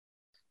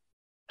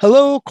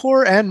Hello,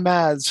 Kåre and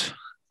Mads.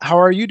 How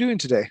are you doing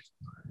today?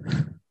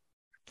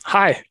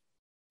 Hi,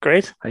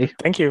 great. Hi,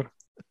 Thank you.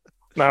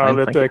 Now I'll fine,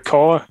 let thank you. the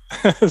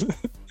Kåre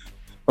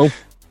Oh,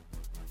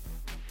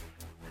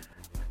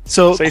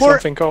 So, say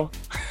Kåre, something, Kåre.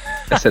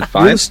 I said You're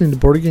fine. listening to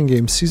Board Game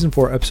Games Season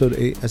 4, Episode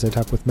 8, as I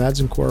talk with Mads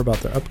and Kåre about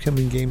their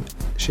upcoming game,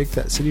 Shake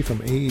That City from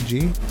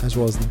AEG, as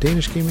well as the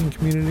Danish gaming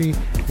community,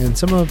 and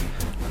some of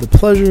the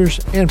pleasures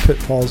and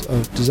pitfalls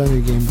of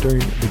designing a game during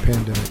the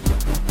pandemic.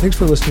 Thanks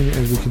for listening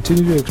as we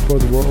continue to explore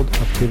the world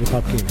of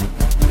tabletop gaming.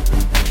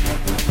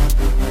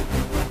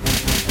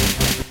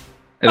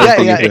 I don't Yeah,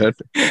 think yeah. if you heard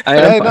me. I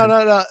am No, fine.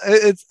 no, no.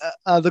 It's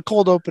the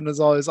cold open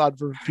is always odd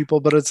for people,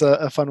 but it's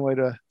a fun way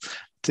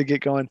to get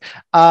going.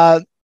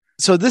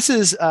 So this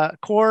is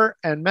Kåre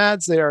and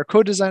Mads. They are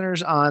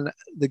co-designers on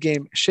the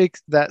game Shake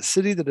That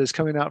City that is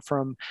coming out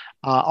from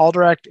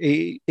Alderact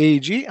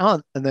AEG. Oh,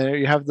 and there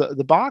you have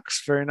the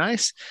box. Very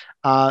nice.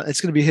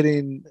 It's going to be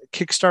hitting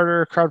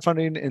Kickstarter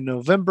crowdfunding in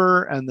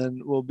November, and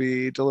then will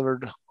be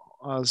delivered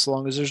as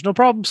long as there's no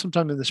problem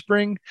sometime in the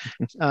spring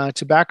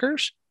to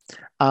backers.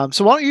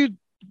 So why don't you,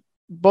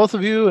 both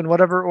of you, in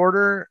whatever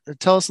order,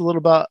 tell us a little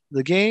about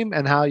the game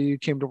and how you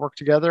came to work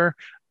together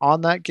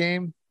on that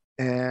game,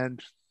 and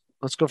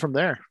let's go from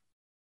there.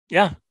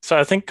 Yeah, so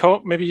I think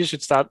Kåre, maybe you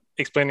should start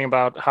explaining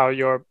about how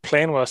your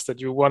plan was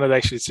that you wanted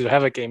actually to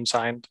have a game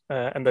signed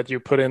and that you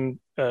put in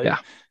Yeah,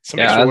 some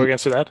yeah. extra work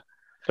into that.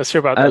 Let's hear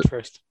about I'll, that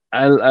first.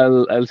 I'll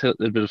tell a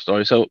little bit of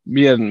story. So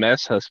me and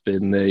Mads has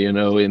been,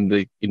 in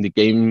the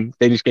game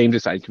Danish game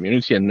design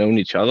community and known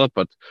each other,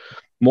 but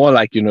more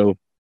like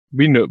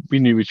we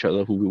knew each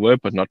other who we were,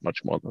 but not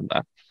much more than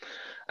that.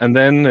 And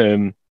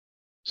then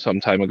some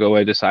time ago,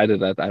 I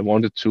decided that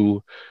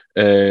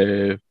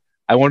uh,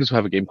 I wanted to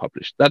have a game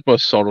published. That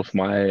was sort of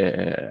my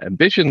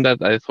ambition.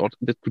 That I thought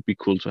that could be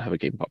cool to have a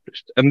game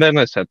published. And then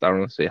I sat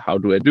down and say, how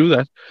do I do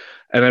that?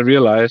 And I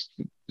realized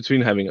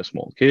between having a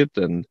small kid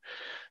um,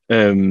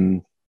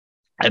 and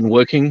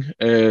working,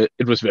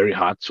 it was very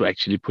hard to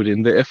actually put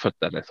in the effort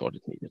that I thought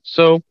it needed.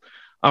 So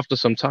after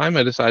some time,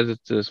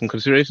 some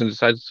consideration,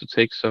 decided to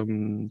take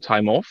some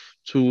time off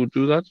to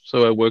do that.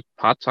 So I worked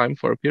part time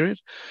for a period.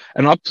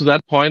 And up to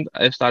that point,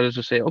 I started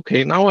to say,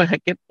 okay, now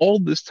get all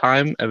this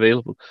time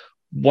available.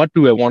 What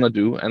do I want to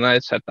do? And I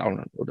sat down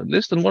and wrote a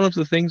list. And one of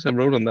the things I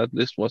wrote on that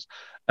list was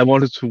I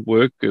wanted to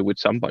work with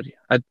somebody.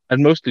 I'd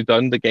mostly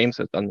done the games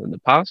I'd done in the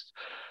past.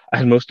 I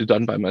had mostly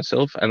done by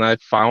myself. And I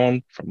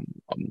found from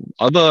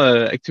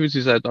other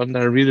activities I'd done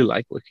that I really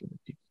like working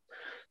with people.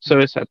 So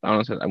I sat down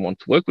and said, I want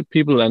to work with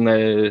people. And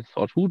I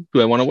thought, who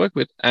do I want to work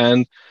with?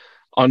 And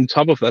on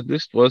top of that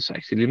list was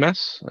actually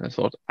Mads. I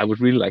thought I would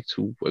really like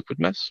to work with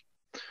Mads.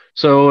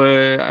 So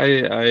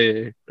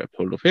I grabbed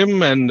hold of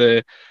him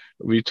and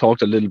we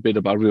talked a little bit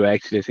about, I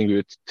think we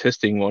were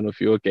testing one of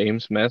your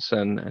games, Mads,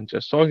 and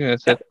just talking. I Yeah,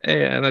 said,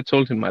 hey, and I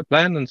told him my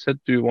plan and said,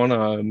 do you want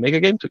to make a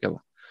game together?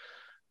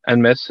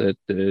 And Mads said,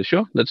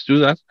 sure, let's do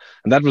that.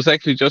 And that was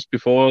actually just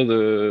before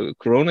the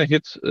Corona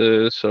hit.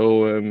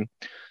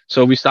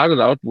 So we started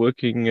out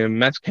working.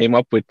 Mads came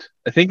up with,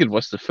 I think it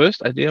was the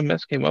first idea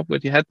Mads came up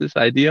with. He had this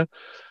idea,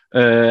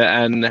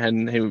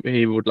 and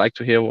he would like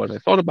to hear what I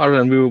thought about it.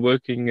 And we were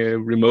working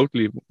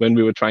remotely when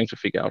we were trying to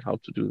figure out how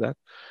to do that.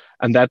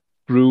 And that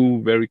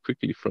grew very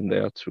quickly from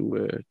there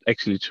to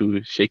actually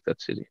to Shake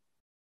That City.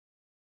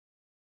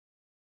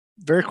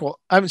 Very cool.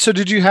 So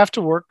did you have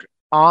to work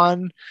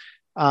on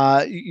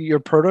your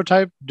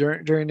prototype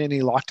during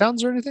any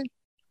lockdowns or anything?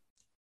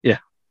 Yeah.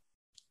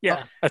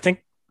 yeah. I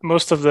think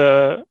most of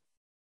the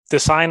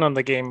design on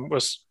the game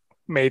was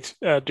made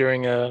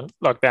during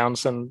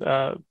lockdowns, and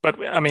but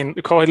I mean,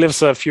 Kåre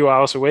lives a few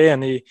hours away,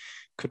 and he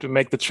could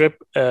make the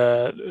trip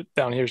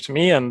down here to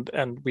me, and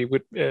we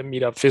would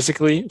meet up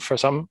physically for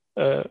some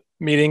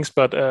meetings,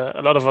 but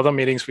a lot of other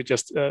meetings we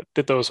just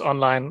did those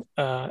online,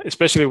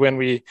 especially when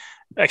we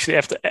actually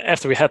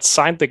after we had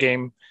signed the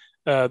game.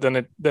 Then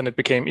it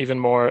became even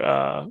more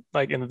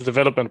like in the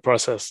development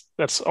process.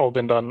 That's all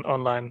been done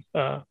online.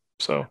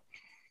 So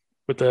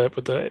with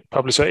the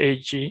publisher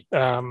AEG,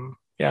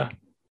 yeah.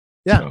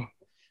 Yeah. So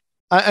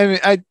I mean,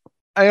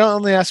 I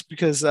only ask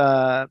because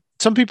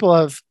some people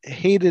have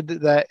hated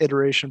that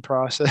iteration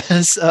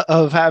process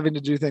of having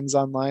to do things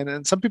online,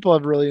 and some people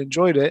have really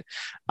enjoyed it.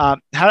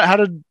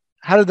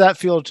 How did that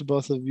feel to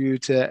both of you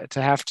to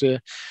have to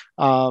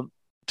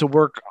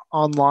work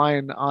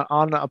online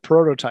on a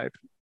prototype?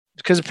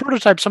 Because a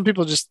prototype, some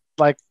people just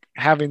like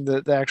having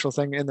the actual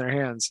thing in their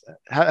hands.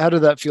 How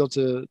did that feel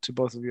to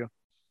both of you?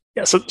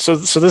 yeah, so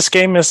this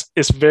game is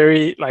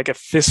very like a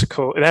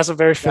physical. It has a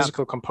very Yeah.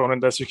 physical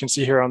component, as you can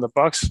see here on the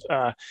box.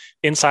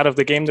 Inside of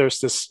the game, there's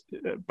this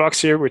box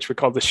here, which we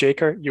call the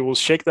shaker. You will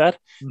shake that,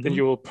 then Mm-hmm.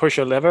 you will push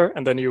a lever,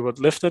 and then you would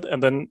lift it,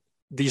 and then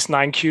these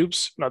 9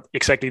 cubes, not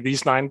exactly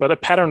these 9, but a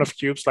pattern of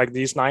cubes like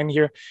these 9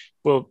 here,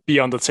 will be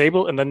on the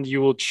table, and then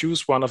you will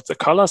choose one of the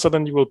colors, so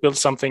then you will build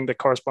something that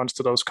corresponds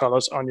to those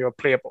colors on your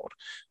player board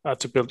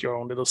to build your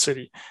own little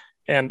city.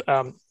 And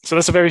so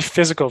that's a very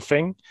physical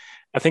thing.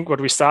 I think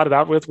what we started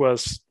out with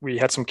was we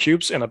had some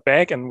cubes in a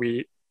bag, and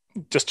we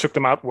just took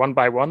them out one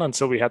by one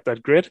until we had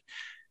that grid.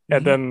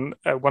 And then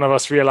one of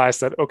us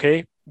realized that,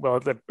 okay, well,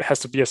 there has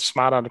to be a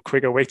smarter and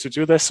quicker way to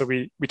do this. So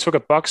we took a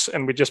box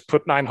and we just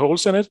put 9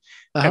 holes in it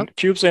and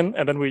cubes in,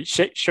 and then we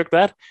shook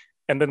that.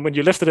 And then when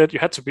you lifted it, you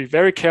had to be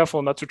very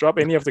careful not to drop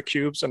any of the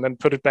cubes and then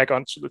put it back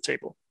onto the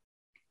table.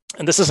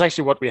 And this is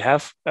actually what we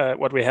had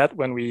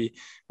when we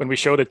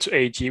showed it to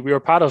AEG. We were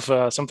part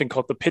of something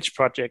called the Pitch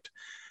Project,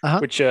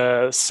 which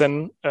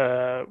Sen,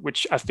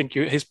 which I think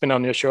he's been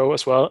on your show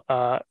as well,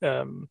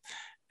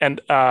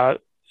 and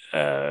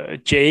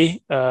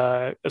Jay.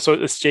 So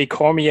it's Jay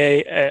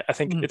Cormier, I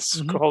think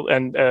it's called,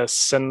 and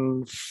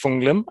Sen Fung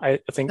Lim, I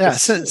think. Yeah,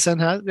 Sen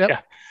has. Yep.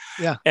 Yeah.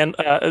 Yeah, and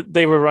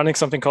they were running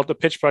something called the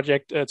Pitch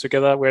Project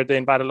together, where they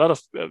invite a lot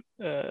of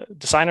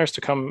designers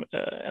to come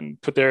and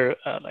put their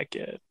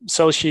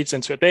sell sheets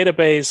into a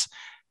database,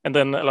 and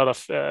then a lot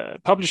of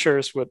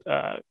publishers would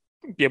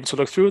be able to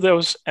look through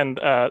those, and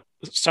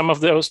some of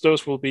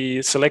those will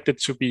be selected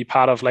to be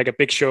part of like a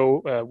big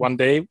show one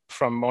day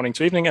from morning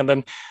to evening, and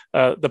then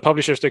the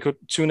publishers, they could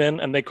tune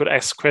in and they could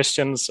ask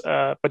questions,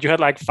 but you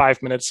had like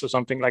 5 minutes or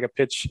something, like a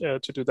pitch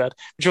to do that,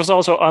 which was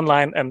also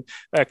online. And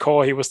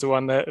Kåre, he was the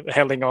one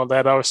handling all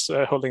that. I was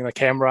holding the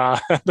camera.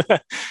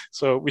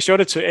 So we showed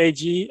it to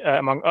AG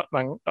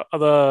among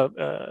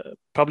other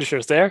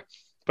publishers there.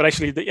 But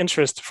actually, the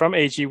interest from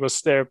AG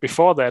was there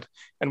before that.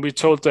 And we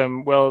told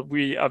them, well,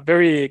 we are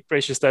very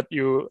gracious that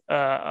you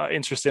are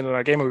interested in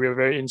our game, and we are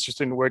very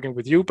interested in working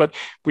with you. But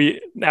we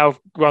now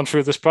gone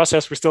through this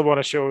process, we still want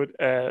to show it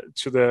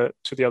to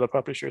the other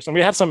publishers. And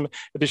we had some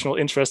additional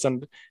interest,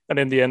 and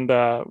in the end,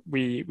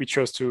 we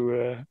chose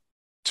to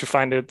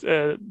find it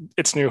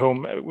its new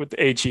home with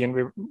AG, and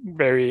we're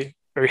very,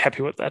 very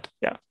happy with that.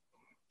 Yeah.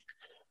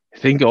 I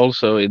think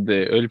also in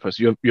the early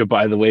process, you're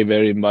by the way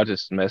very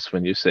modest, Mads,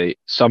 when you say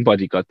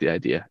somebody got the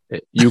idea.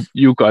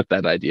 You got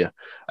that idea.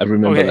 I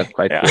remember that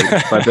quite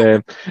well.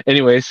 But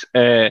anyways,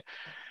 I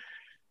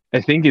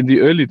think in the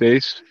early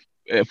days,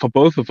 for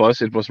both of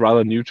us, it was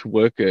rather new to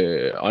work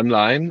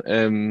online.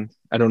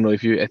 I don't know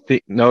if you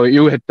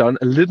had done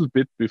a little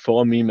bit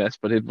before me, Mads,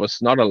 but it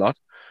was not a lot.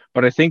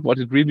 But I think what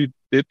it really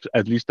did,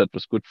 at least that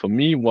was good for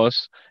me,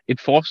 was it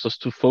forced us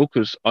to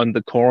focus on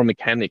the core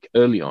mechanic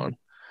early on.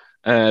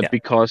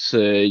 Because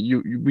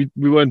we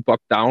weren't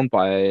bogged down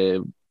by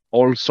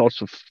all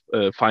sorts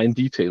of fine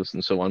details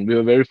and so on. We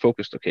were very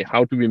focused. Okay,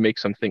 how do we make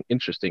something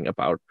interesting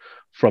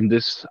from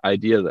this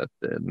idea that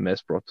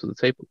Mads brought to the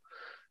table?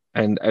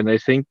 And I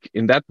think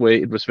in that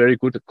way it was very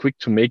good, quick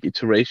to make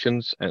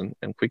iterations and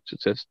quick to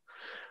test.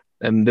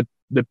 And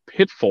the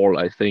pitfall,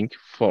 I think,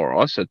 for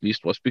us at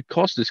least, was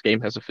because this game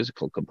has a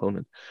physical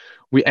component.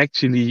 We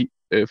actually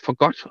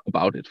forgot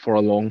about it for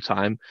a long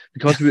time,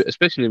 because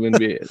especially when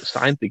we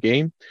signed the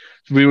game,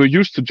 we were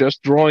used to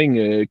just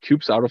drawing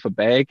cubes out of a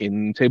bag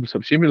in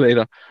Tabletop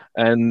Simulator,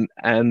 and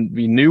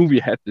we knew we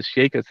had the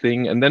shaker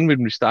thing. And then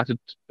when we started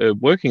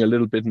working a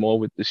little bit more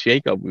with the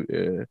shaker,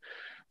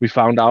 we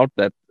found out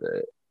that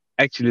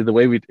actually the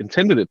way we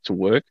intended it to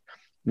work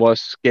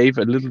gave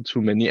a little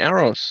too many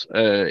errors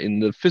in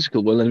the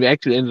physical world, and we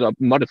actually ended up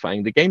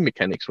modifying the game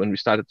mechanics when we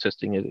started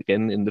testing it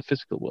again in the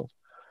physical world.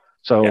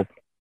 So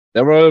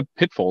there were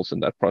pitfalls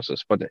in that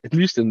process, but at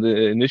least in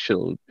the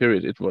initial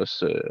period, it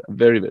was a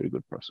very, very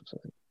good process, I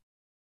think.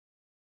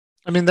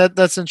 I mean,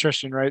 that's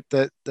interesting, right?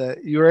 That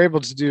you were able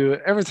to do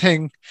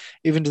everything,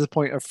 even to the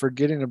point of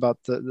forgetting about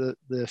the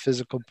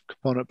physical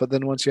component. But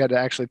then once you had to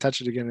actually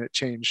touch it again, it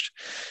changed.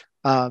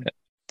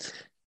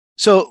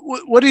 So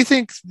what do you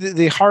think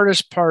the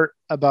hardest part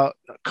about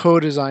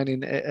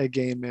co-designing a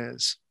game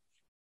is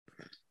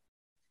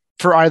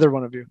for either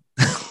one of you?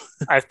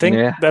 I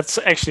think that's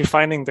actually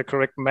finding the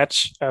correct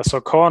match. So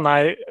Kåre and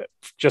I,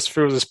 just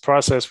through this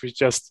process, we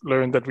just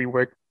learned that we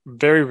work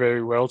very,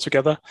 very well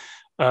together.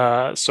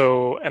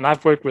 And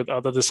I've worked with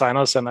other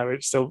designers, and I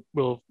still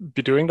will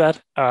be doing that.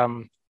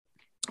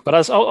 But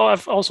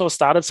I've also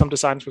started some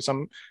designs with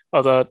some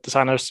other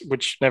designers,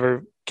 which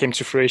never came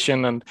to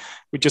fruition, and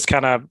we just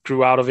kind of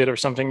grew out of it or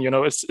something.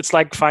 It's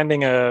like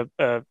finding a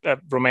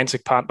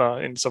romantic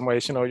partner in some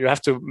ways. You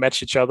have to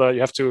match each other.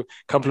 You have to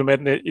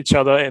complement each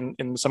other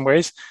in some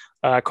ways.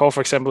 Kåre, for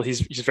example,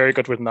 he's very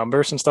good with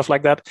numbers and stuff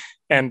like that.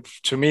 And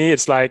to me,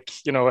 it's like,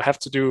 I have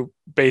to do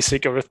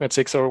basic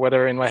arithmetics or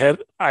whatever in my head.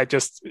 I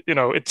just,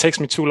 it takes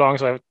me too long.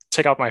 So I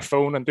take out my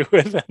phone and do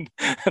it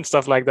and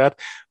stuff like that.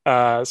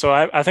 So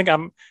I think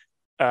I'm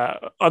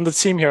on the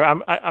team here.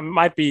 I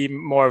might be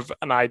more of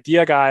an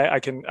idea guy. I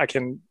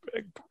can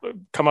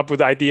come up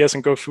with ideas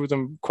and go through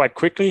them quite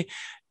quickly.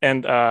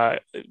 And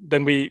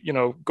then we,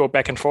 go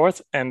back and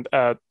forth. And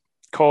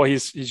Kåre,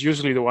 he's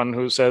usually the one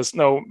who says,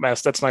 no,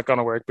 Mads, that's not going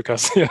to work,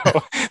 because,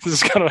 this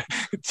is going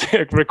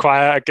to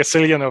require a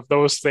gazillion of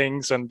those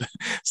things and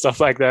stuff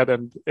like that.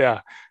 And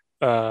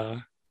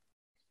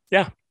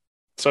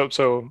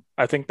So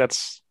I think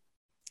that's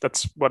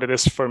what it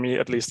is for me,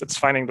 at least. It's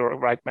finding the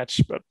right match,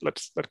 but let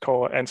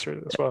Kåre answer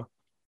it as well.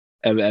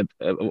 And I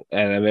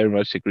very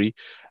much agree.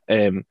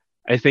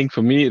 I think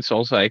for me, it's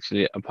also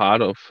actually a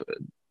part of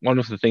one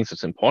of the things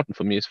that's important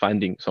for me is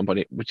finding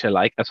somebody which I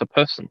like as a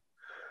person.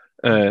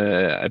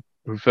 I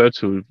prefer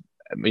to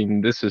I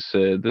mean, this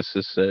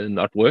is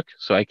not work,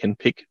 so I can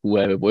pick who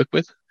I work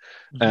with,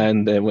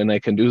 and when I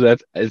can do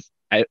that,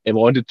 I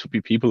want it to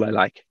be people I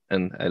like,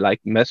 and I like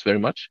Mads very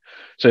much,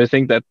 so I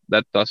think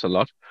that does a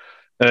lot.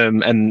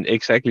 And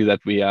exactly that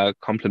we are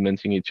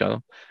complementing each other.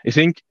 I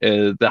think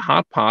the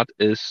hard part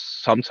is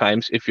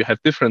sometimes if you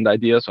have different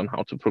ideas on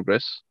how to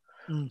progress.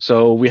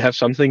 So we have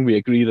something, we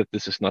agree that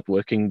this is not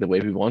working the way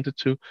we want it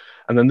to,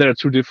 and then there are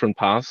two different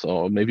paths,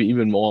 or maybe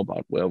even more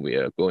about where we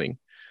are going.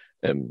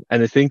 And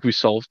I think we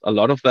solved a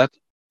lot of that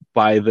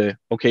by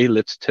okay,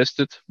 let's test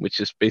it, which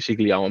is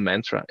basically our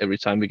mantra every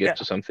time we get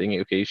to something.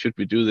 Okay, should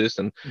we do this?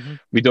 And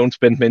we don't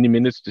spend many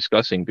minutes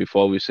discussing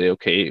before we say,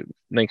 okay,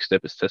 next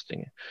step is testing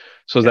it.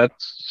 So that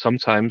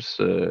sometimes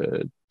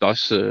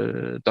does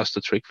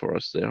the trick for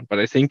us there. But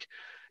I think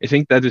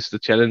that is the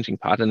challenging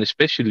part, and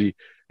especially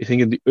I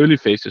think in the early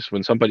phases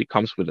when somebody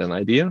comes with an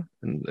idea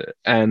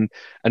and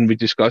we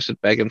discuss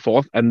it back and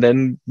forth, and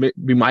then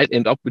we might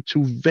end up with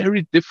two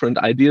very different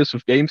ideas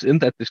of games in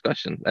that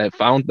discussion. I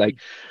found like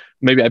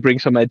maybe I bring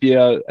some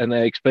idea and I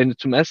explain it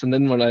to Mads, and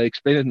then when I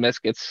explain it, Mads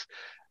gets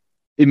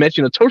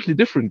imagine a totally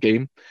different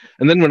game,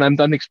 and then when I'm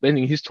done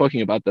explaining, he's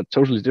talking about that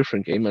totally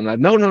different game, and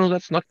I'm no,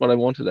 that's not what I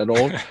wanted at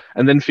all.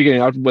 And then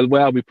figuring out, well,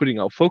 where are we putting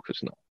our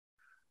focus now?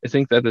 I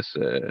think that is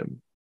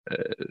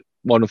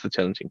one of the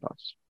challenging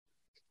parts.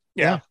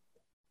 Yeah.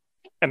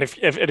 And if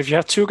you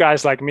have two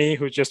guys like me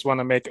who just want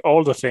to make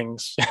all the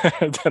things,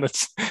 then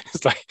it's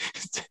like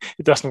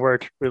it doesn't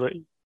work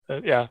really.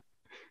 And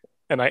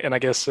I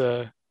guess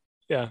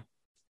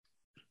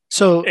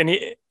So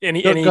any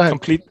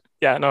complete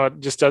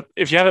just that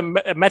if you have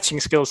a matching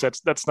skill set,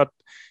 that's not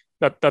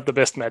the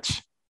best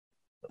match.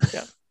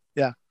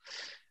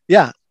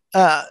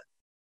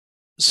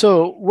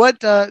 So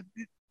what?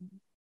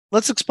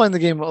 Let's explain the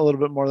game a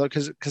little bit more, though,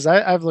 because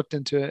I've looked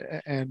into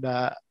it and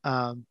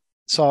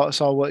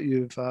saw what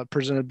you've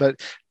presented. But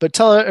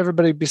tell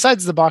everybody,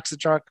 besides the box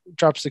that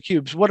drops the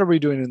cubes, what are we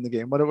doing in the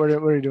game? What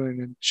are you doing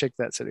in Shake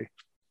That City?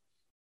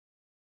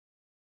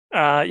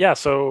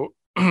 So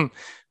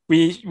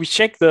we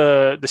shake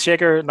the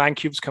shaker, 9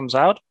 cubes comes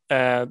out.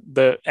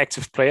 The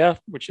active player,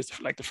 which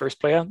is like the first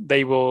player,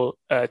 they will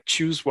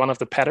choose one of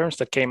the patterns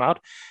that came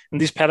out.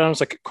 And these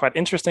patterns are quite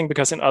interesting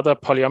because in other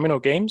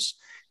polyomino games,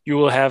 you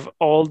will have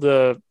all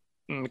the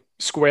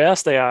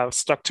squares, they are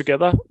stuck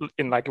together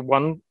in like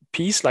one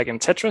piece, like in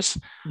Tetris.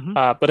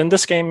 But in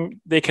this game,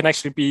 they can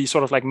actually be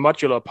sort of like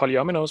modular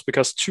polyominoes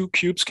because 2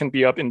 cubes can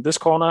be up in this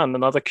corner and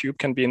another cube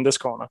can be in this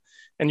corner.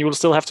 And you will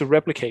still have to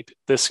replicate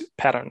this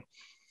pattern.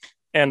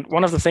 And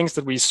one of the things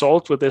that we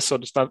solved with this, so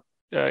that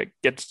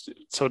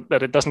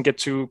it doesn't get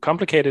too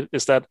complicated,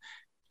 is that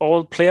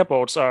all player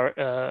boards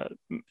are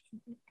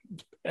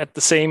at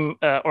the same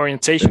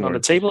orientation on the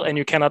table, and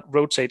you cannot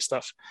rotate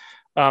stuff.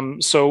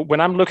 So when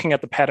I'm looking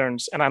at the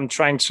patterns and I'm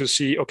trying to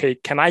see, okay,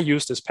 can I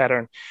use this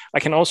pattern? I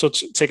can also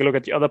take a look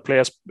at the other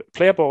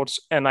player boards,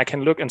 and I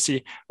can look and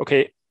see,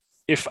 okay,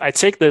 if I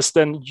take this,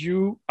 then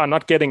you are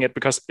not getting it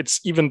because it's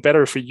even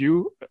better for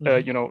you,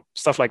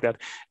 stuff like that.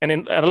 And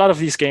in a lot of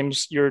these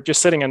games, you're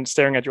just sitting and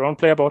staring at your own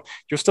player board.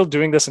 You're still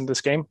doing this in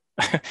this game.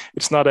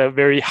 It's not a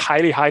very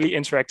highly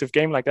interactive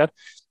game like that.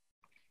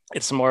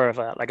 It's more of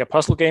a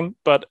puzzle game,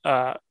 but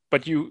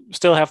you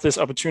still have this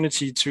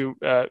opportunity to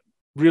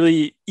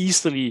really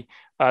easily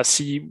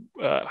see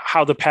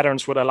how the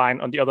patterns would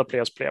align on the other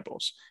players' player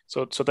boards.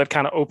 So that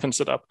kind of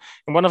opens it up.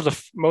 And one of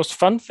the most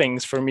fun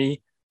things for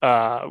me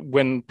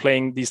when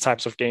playing these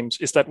types of games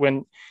is that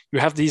when you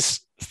have these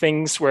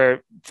things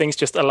where things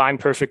just align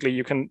perfectly,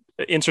 you can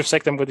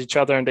intersect them with each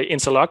other and they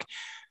interlock.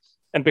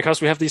 And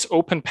because we have these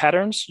open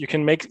patterns, you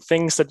can make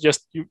things that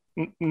just you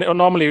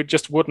normally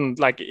just wouldn't.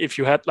 Like if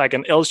you had like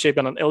an L shape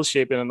and an L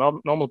shape in a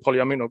normal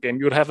polyomino game,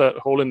 you would have a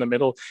hole in the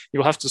middle.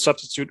 You'll have to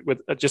substitute with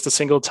just a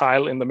single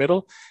tile in the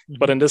middle.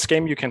 But in this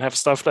game, you can have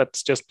stuff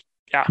that's just,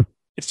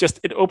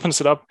 it opens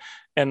it up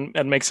and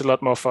makes it a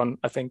lot more fun,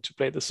 I think, to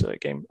play this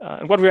game.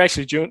 And what we're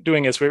actually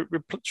doing is we're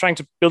trying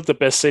to build the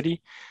best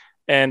city.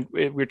 And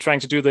we're trying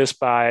to do this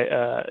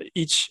by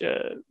each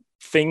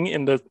thing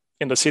in the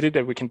city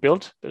that we can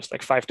build. There's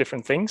like 5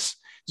 different things.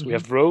 So we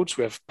have roads,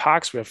 we have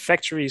parks, we have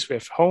factories, we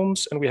have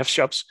homes, and we have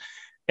shops.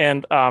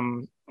 And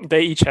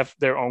they each have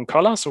their own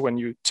color. So when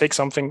you take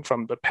something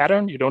from the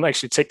pattern, you don't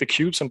actually take the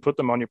cubes and put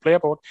them on your player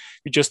board.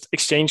 You just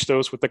exchange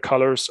those with the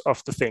colors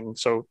of the thing.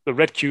 So the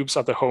red cubes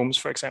are the homes,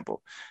 for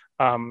example.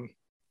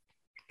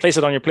 Place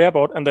it on your player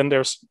board, and then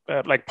there's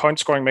like point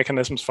scoring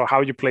mechanisms for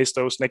how you place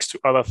those next to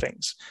other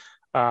things.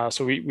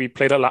 So we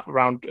played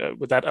around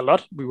with that a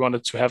lot. We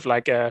wanted to have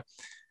like a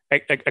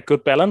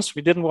good balance.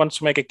 We didn't want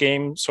to make a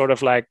game sort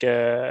of like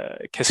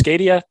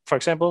Cascadia, for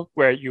example,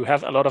 where you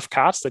have a lot of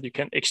cards that you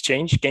can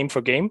exchange game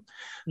for game,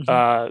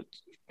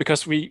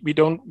 because we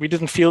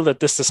didn't feel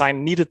that this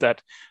design needed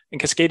that. In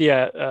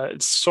Cascadia,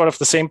 it's sort of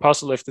the same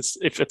puzzle if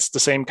it's the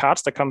same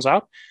cards that comes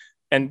out,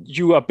 and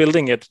you are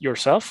building it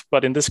yourself.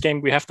 But in this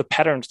game, we have the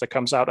patterns that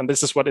comes out, and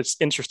this is what it's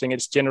interesting.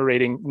 It's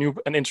generating new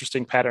and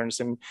interesting patterns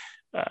in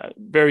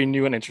very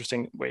new and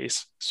interesting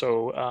ways.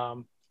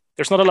 So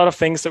there's not a lot of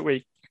things that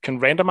we can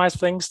randomize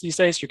things these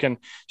days. You can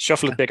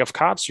shuffle a deck of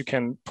cards. You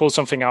can pull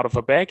something out of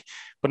a bag.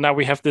 But now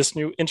we have this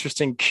new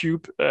interesting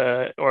cube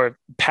or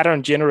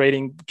pattern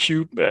generating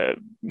cube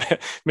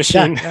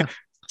machine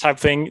type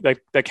thing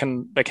that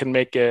can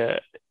make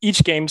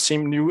each game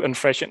seem new and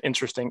fresh and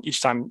interesting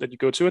each time that you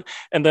go to it.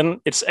 And then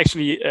it's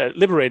actually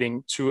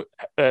liberating to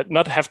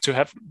not have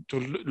to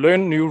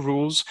learn new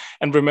rules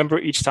and remember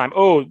each time,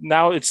 oh,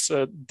 now it's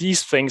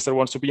these things that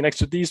wants to be next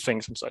to these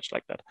things and such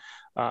like that.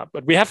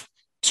 But we have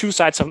two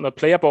sides on the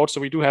player board, so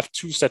we do have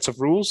two sets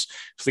of rules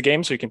for the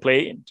game, so you can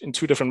play in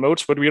two different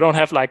modes. But we don't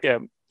have like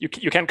you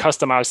can't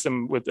customize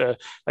them with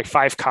like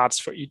 5 cards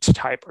for each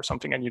type or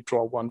something, and you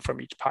draw one from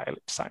each pile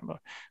each time or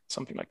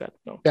something like that.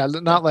 No. Yeah,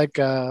 not like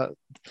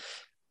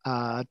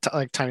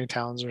like Tiny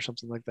Towns or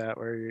something like that,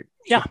 where you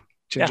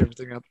change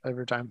everything up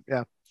every time.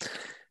 Yeah.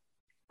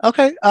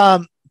 Okay.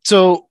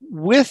 So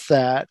with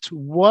that,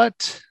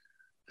 what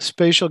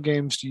spatial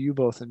games do you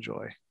both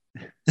enjoy?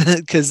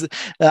 Because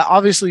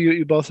obviously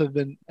you both have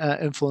been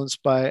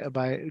influenced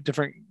by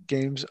different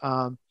games,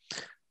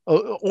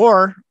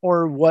 or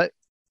what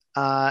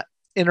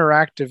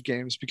interactive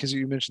games, because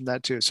you mentioned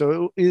that too.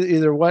 So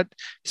either what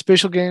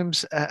spatial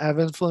games have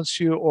influenced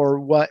you, or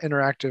what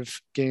interactive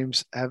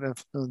games have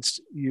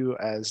influenced you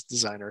as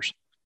designers.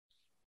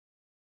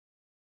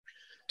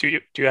 Do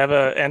you have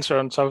an answer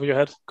on top of your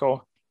head,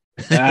 Kåre?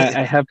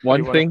 I have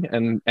one thing,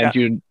 and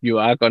you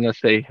are gonna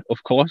say,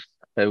 of course,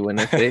 when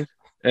I say it,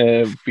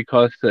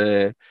 because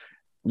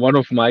one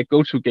of my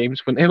go-to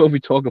games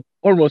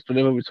almost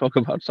whenever we talk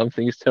about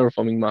something is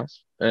Terraforming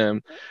Mars.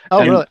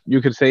 Really?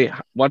 You could say,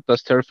 what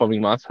does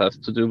Terraforming Mars has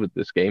to do with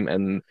this game?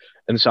 And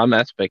in some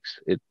aspects,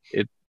 it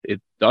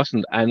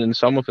doesn't. And in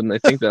some of them, I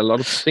think there are a lot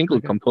of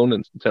single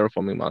components in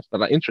Terraforming Mars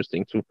that are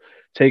interesting to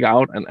take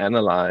out and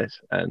analyze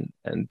and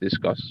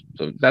discuss.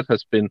 So that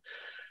has been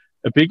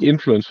a big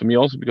influence for me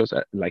also, because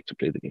I like to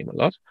play the game a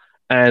lot.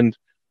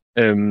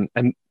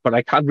 But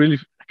I can't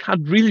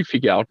really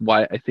figure out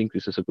why I think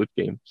this is a good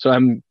game. So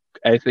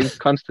I think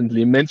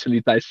constantly mentally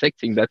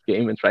dissecting that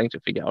game and trying to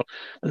figure out,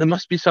 well, there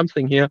must be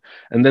something here.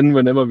 And then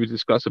whenever we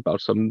discuss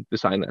about some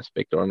design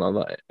aspect or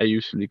another, I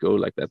usually go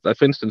like that. Like,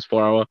 for instance,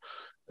 for our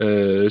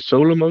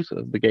solo mode,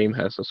 the game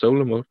has a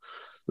solo mode.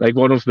 Like,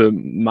 one of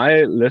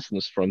my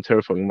lessons from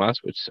Terraforming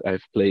Mars, which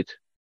I've played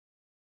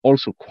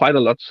also quite a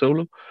lot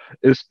solo,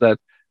 is that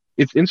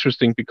it's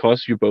interesting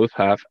because you both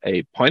have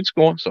a point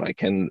score, so I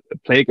can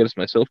play against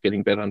myself,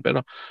 getting better and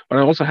better. But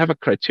I also have a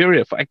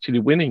criteria for actually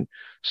winning.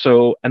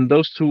 So, and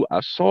those two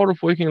are sort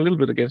of working a little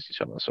bit against each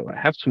other. So I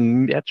have to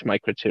match my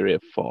criteria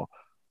for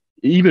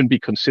even be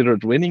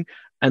considered winning,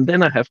 and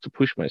then I have to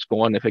push my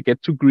score. And if I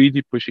get too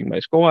greedy pushing my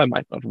score, I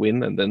might not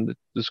win, and then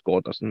the score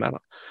doesn't matter.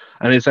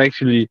 And it's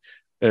actually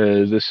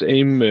the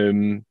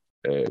same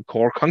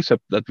core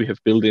concept that we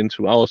have built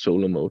into our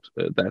solo mode,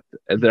 that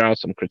there are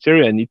some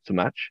criteria I need to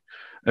match,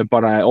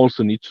 but I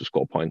also need to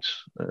score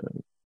points.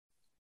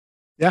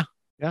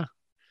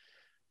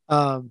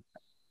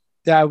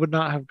 I would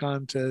not have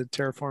gone to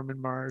Terraforming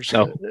Mars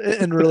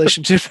in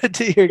relationship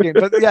to your game,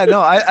 but I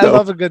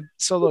love a good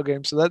solo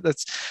game. So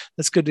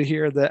that's good to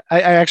hear. That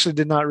I actually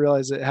did not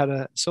realize it had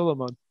a solo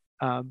mode.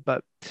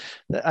 But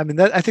I mean,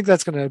 I think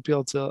that's going to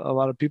appeal to a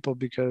lot of people,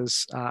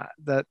 because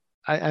that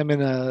I'm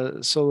in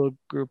a solo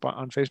group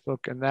on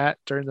Facebook, and that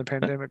during the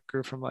pandemic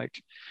grew from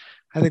like,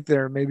 I think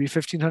there are maybe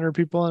 1,500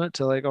 people in it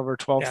to like over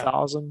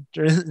 12,000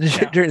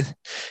 during.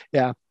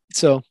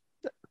 So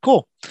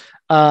cool.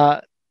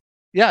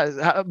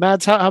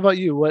 Mads, how about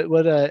you?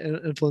 What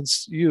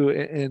influenced you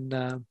in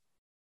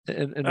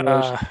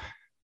relation?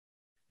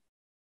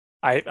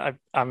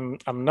 I'm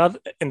not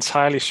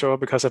entirely sure,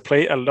 because I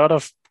play a lot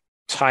of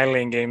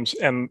tiling games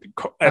and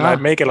I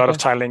make a lot of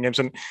tiling games,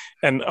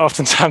 and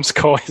oftentimes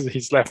Kåre,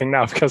 he's laughing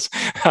now because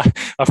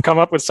I've come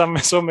up with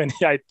so many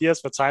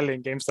ideas for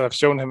tiling games that I've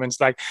shown him, and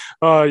it's like,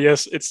 oh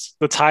yes, it's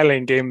the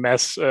tiling game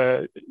mess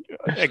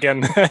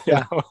again.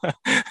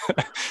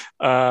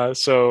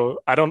 So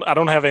I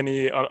don't have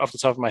any off the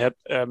top of my head,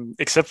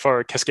 except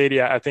for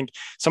Cascadia. I think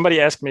somebody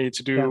asked me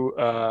to do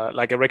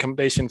like a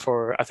recommendation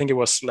for, I think it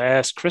was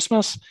last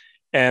Christmas.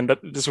 And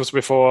this was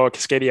before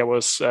Cascadia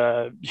was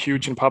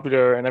huge and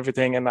popular and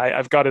everything. And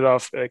I've got it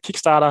off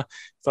Kickstarter.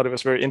 Thought it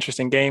was a very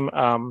interesting game.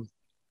 So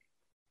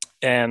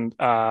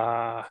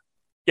I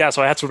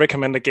had to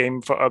recommend a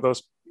game for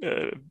others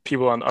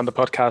people on the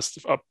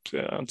podcast up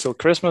until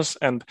Christmas.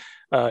 And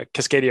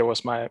Cascadia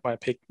was my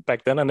pick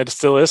back then. And it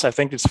still is. I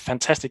think it's a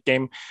fantastic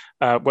game.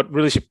 What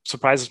really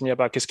surprises me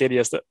about Cascadia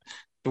is that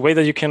the way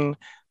that you can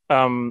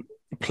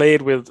play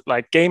it with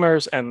like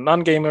gamers and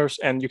non-gamers,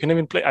 and you can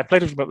even play. I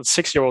played it with a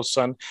 6-year-old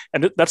son,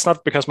 and that's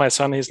not because my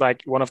son is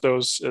like one of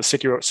those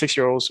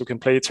 6-year-olds who can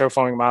play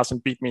Terraforming Mars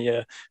and beat me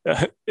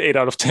 8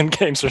 out of 10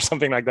 games or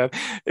something like that.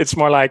 It's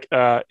more like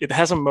it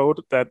has a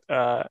mode that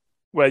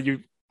where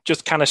you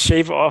just kind of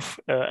shave off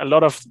a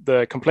lot of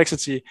the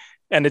complexity,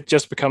 and it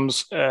just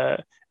becomes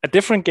a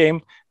different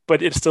game,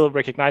 but it's still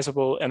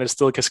recognizable and it's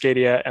still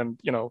Cascadia. And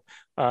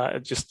I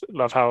just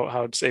love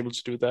how it's able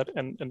to do that.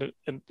 And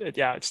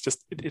it's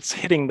just it's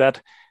hitting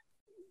that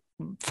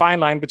fine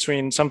line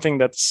between something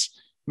that's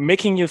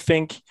making you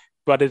think,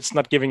 but it's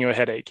not giving you a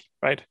headache,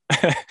 right?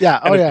 Yeah.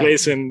 And it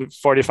plays in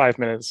 45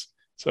 minutes.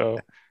 So,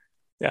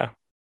 yeah.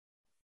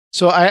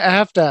 So I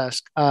have to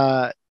ask,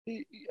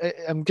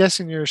 I'm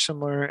guessing you're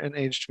similar in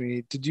age to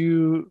me. Did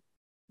you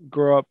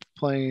grow up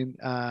playing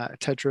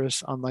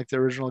Tetris on like the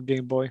original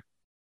Game Boy?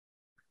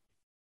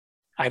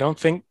 I don't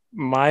think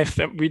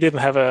we didn't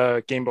have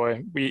a Game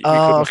Boy. We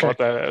couldn't afford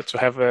to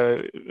have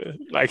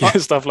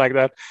stuff like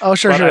that. Oh,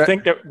 sure, but sure. I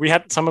think that we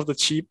had some of the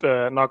cheap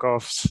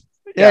knockoffs.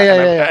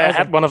 Yeah. I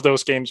had one of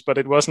those games, but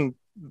it wasn't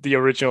the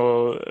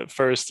original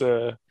first.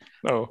 No.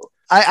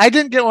 I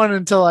didn't get one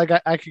until I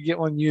could get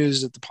one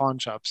used at the pawn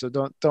shop. So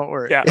don't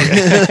worry. Yeah.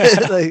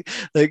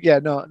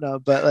 No.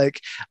 But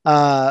like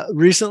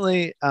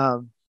recently,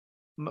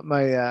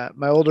 my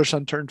older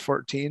son turned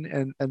 14,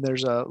 and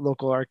there's a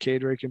local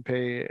arcade where you can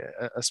pay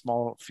a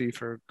small fee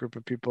for a group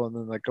of people and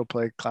then like go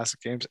play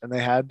classic games. And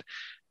they had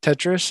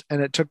Tetris, and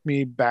it took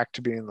me back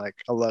to being like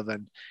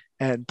 11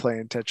 and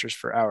playing Tetris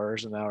for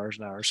hours and hours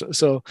and hours.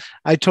 So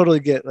I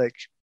totally get like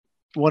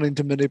wanting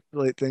to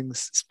manipulate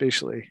things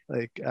spatially,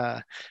 like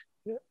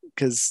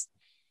because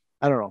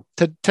I don't know,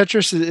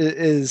 Tetris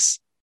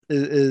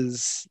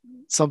is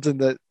something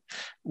that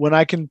when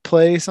I can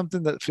play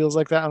something that feels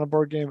like that on a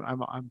board game,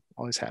 I'm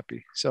always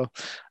happy. So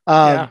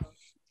not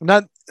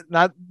that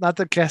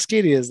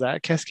Cascadia is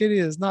that.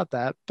 Cascadia is not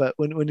that, but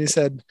when you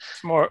said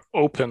it's more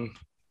open,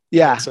 in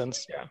that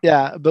sense.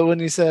 Yeah. But when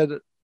you said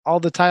all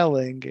the tile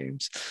laying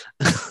games,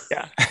 because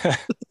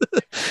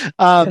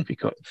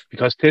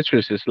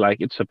Tetris is like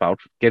it's about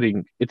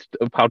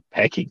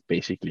packing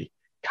basically.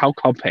 How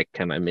compact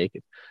can I make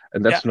it?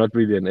 And that's not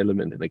really an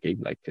element in a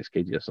game like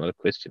Cascadia. It's not a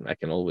question. I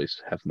can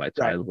always have my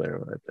tile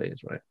wherever I play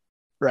it, right?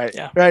 Right.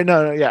 Yeah. Right.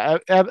 No. Yeah.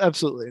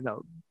 Absolutely.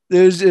 No.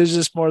 It was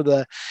just more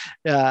the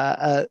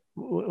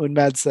when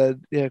Matt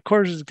said, "Yeah,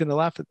 Kåre is going to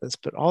laugh at this,"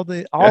 but all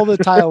the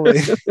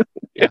tiling.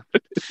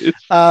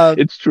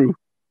 It's true.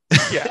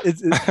 Yeah.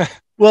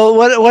 Well,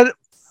 what?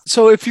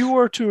 So if you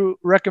were to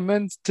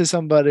recommend to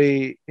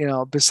somebody,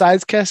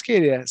 besides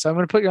Cascadia, so I'm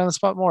going to put you on the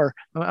spot more.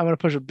 I'm going to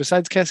push it.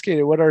 Besides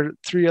Cascadia, what are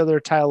 3 other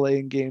tile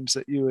laying games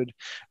that you would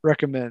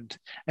recommend?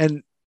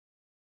 And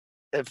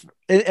if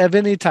of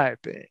any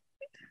type.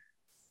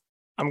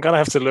 I'm gonna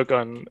have to look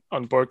on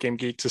Board Game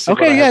Geek to see.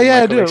 Okay,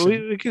 yeah, do it.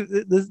 We could.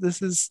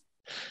 This is.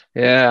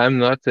 Yeah, I'm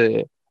not.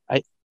 I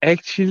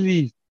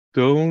actually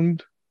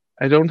don't.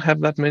 I don't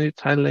have that many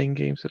tile laying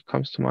games that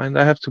comes to mind.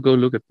 I have to go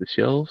look at the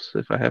shelves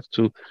if I have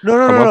to.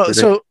 No.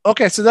 So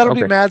that'll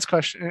be Matt's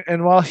question.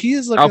 And while he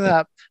is looking at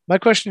that, my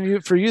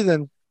question for you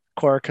then,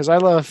 Kåre, because I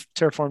love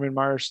Terraforming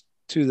Mars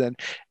too. Then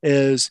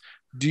is,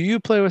 do you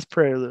play with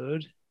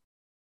Prelude?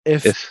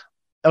 Yes.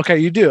 Okay,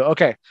 you do.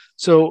 Okay,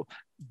 so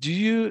do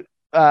you?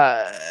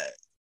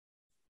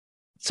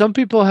 Some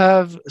people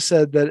have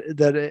said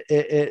that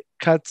it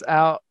cuts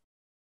out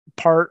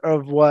part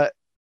of what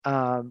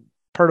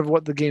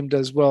the game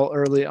does well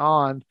early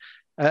on,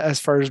 as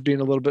far as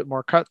being a little bit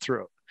more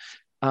cutthroat.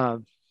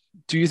 Do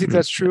you think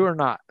that's true or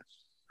not?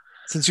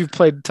 Since you've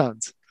played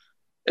tons.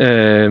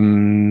 Yeah,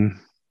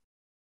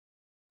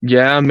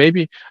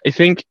 maybe. I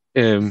think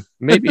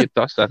maybe it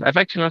does that. I've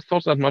actually not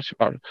thought that much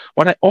about it.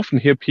 What I often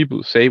hear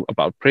people say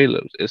about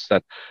Prelude is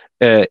that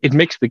it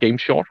makes the game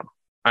shorter.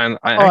 And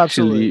I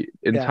actually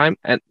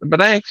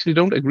but I actually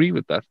don't agree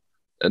with that.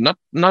 Not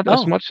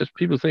as much as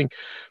people think.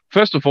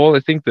 First of all, I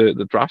think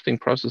the drafting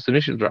process,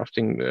 initial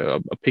drafting,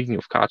 picking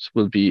of cards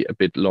will be a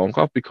bit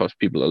longer because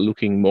people are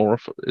looking more.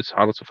 It's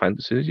harder to find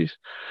the synergies.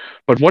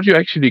 But what you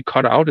actually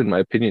cut out, in my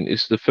opinion,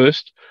 is the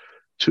first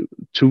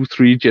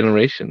 2-3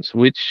 generations,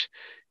 which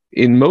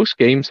in most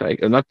games,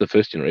 not the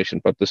first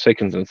generation, but the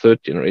second and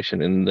third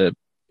generation in the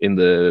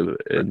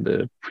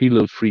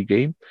preload free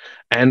game,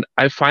 and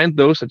I find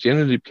those are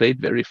generally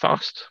played very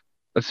fast.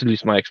 That's at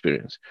least my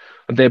experience.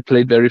 And they're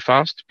played very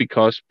fast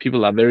because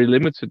people are very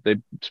limited. They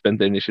spend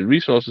their initial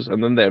resources,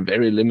 and then they're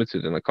very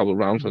limited in a couple of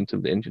rounds until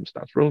the engine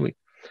starts rolling.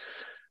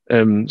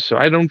 So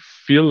I don't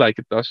feel like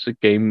it does the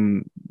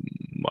game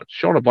much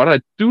shorter. What I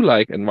do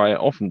like, and why I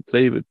often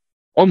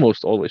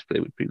almost always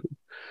play with preload,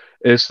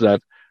 is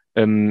that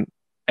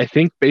I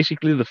think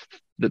basically the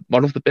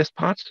one of the best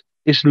parts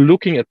is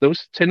looking at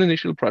those 10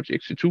 initial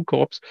projects, your 2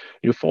 corps,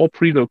 your 4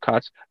 preload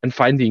cards, and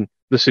finding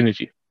the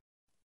synergy.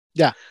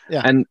 Yeah.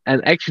 And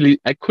actually,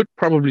 I could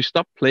probably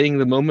stop playing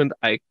the moment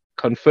I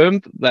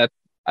confirmed that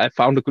I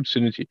found a good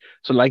synergy.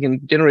 So like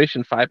in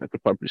Generation 5, I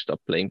could probably stop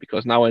playing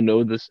because now I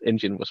know this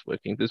engine was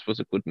working. This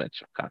was a good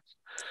match of cards.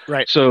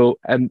 Right. So,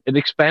 and it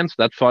expands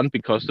that fun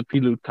because the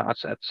prelude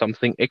cards add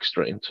something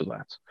extra into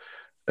that.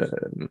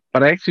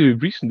 But I actually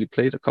recently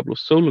played a couple of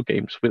solo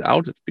games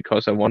without it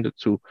because I wanted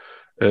to,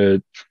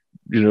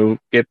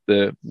 get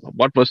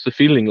what was the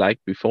feeling like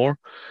before.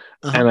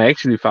 And I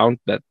actually found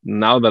that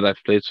now that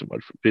I've played so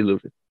much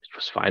prelude, it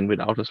was fine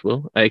without as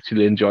well. I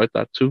actually enjoyed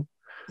that too.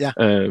 Yeah.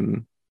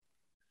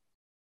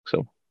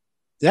 So.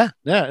 Yeah.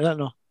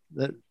 No.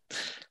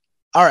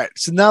 All right.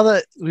 So now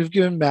that we've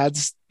given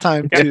Mads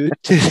time to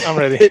I'm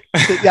ready.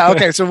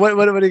 Okay. So what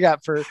do you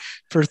got for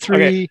 3?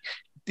 Okay.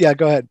 Yeah,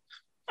 go ahead.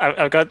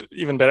 I've got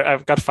even better.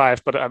 I've got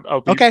 5, but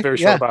I'll be very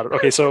short about it.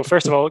 Okay, so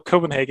first of all,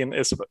 Copenhagen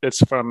it's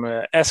from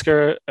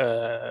Asger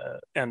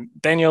and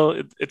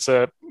Daniel. It's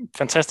a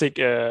fantastic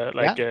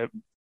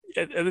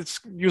it's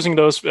using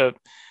those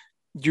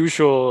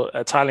usual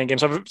tiling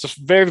games. I was just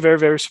very, very,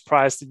 very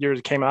surprised the year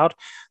it came out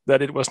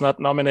that it was not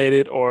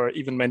nominated or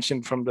even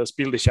mentioned from the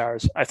Spiel des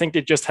Jahres. I think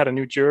it just had a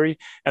new jury,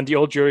 and the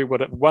old jury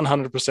would have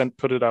 100%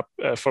 put it up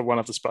for one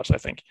of the spots, I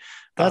think.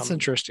 That's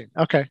interesting.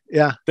 Okay,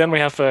 yeah. Then we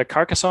have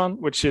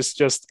Carcassonne, which is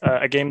just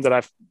a game that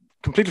I've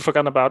completely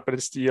forgotten about, but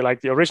it's the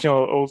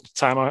original old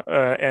timer,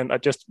 and I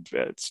just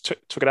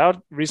took it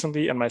out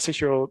recently, and my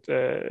 6-year-old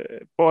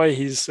boy,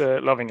 he's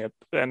loving it,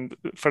 and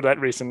for that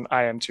reason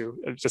I am too,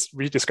 just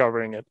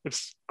rediscovering it.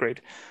 It's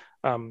great.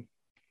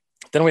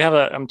 Then we have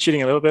I'm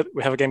cheating a little bit,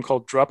 we have a game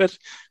called Drop It,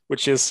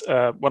 which is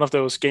one of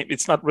those games.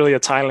 It's not really a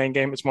tiling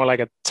game, it's more like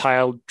a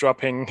tile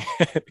dropping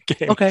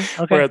game. Okay.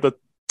 Where the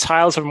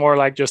tiles are more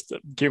like just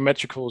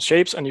geometrical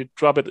shapes, and you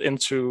drop it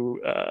into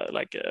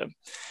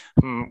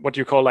what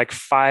you call like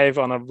 5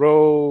 on a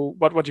row.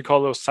 What do you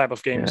call those type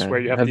of games where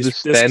you have this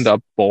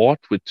stand-up board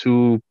with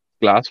 2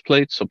 glass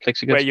plates or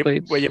plexiglass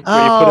plates? Where you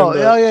put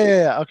in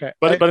okay.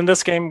 But in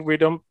this game we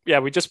don't. Yeah,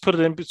 we just put it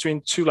in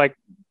between 2 like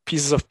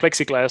pieces of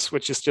plexiglass,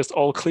 which is just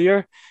all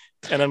clear,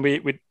 and then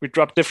we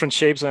drop different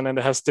shapes, and then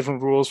it has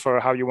different rules for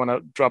how you want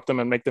to drop them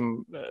and make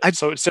them.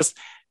 So it's just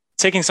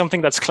taking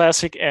something that's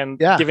classic and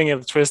giving it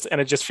a twist,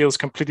 and it just feels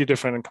completely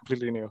different and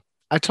completely new.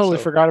 I totally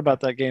forgot about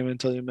that game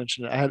until you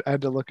mentioned it. I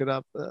had to look it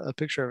up, a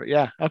picture of it.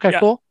 Yeah. Okay,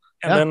 cool.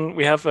 And then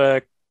we have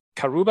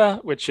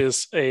Karuba, which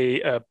is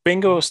a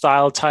bingo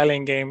style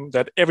tiling game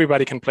that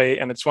everybody can play,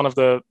 and it's one of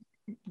the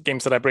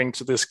games that I bring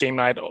to this game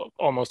night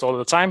almost all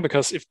the time,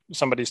 because if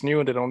somebody's new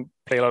and they don't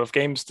play a lot of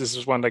games, this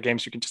is one of the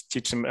games you can just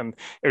teach them, and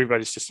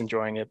everybody's just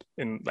enjoying it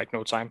in like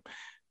no time.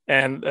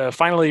 And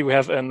finally, we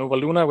have Nova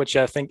Luna, which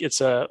I think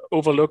it's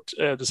overlooked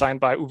design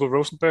by Uwe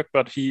Rosenberg,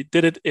 but he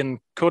did it in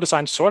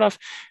co-design, sort of.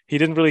 He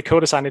didn't really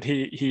co-design it.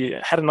 He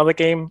had another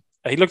game.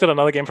 He looked at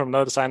another game from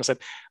another designer and said,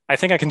 I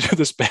think I can do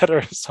this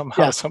better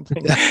somehow,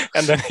 something. Yeah.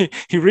 And then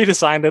he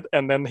redesigned it,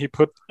 and then he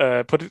put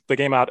the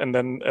game out, and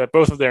then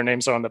both of their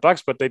names are on the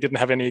box, but they didn't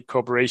have any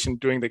cooperation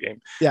doing the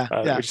game,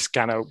 which is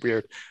kind of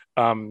weird.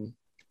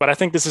 But I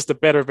think this is the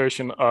better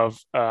version of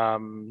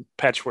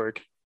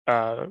Patchwork,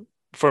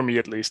 for me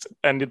at least,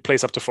 and it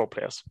plays up to 4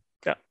 players.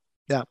 I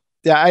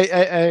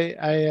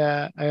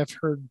have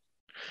heard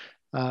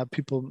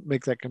people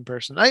make that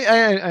comparison.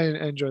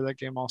 I enjoy that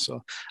game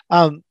also.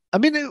 I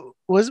mean,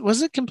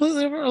 was it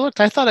completely overlooked?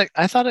 I thought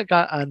it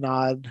got a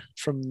nod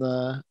from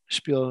the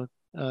Spiel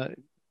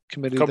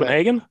committee.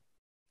 Copenhagen?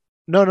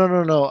 No.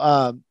 Nova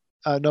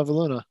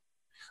Luna.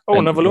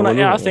 Oh, Nova Luna.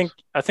 Yeah,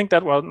 I think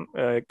that one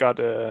got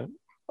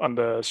on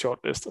the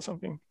short list or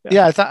something.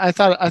 Yeah, I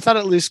thought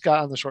at least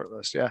got on the short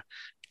list. Yeah.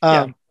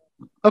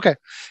 Okay.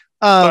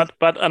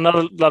 But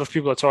another lot of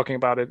people are talking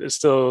about it. It's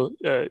still,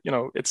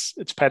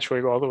 it's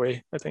Patchwork all the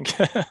way, I think.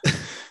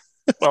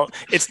 Well,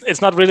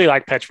 it's not really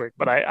like Patchwork,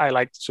 but I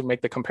like to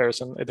make the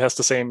comparison. It has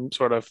the same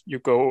sort of, you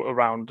go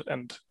around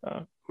and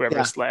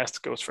whoever's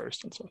last goes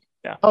first, and so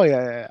Oh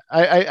yeah.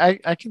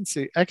 I can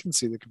see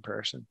the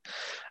comparison.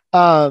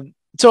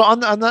 So on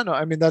that note,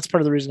 I mean, that's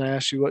part of the reason I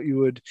asked you what you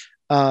would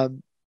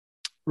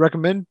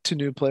recommend to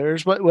new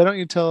players. Why don't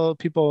you tell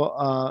people,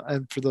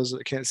 and for those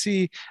that can't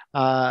see,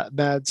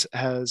 Mads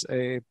has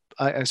I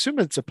assume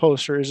it's a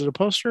poster. Is it a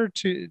poster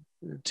to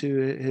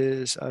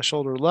his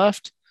shoulder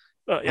left?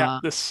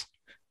 This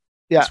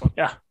one.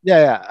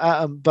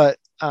 But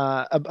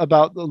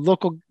about the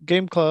local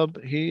game club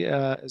he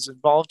is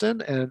involved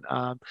in, and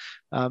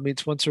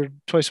meets once or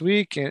twice a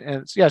week,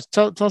 and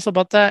tell us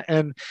about that,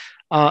 and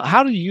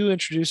how do you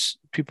introduce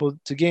people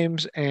to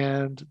games,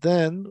 and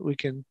then we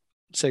can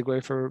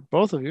segue for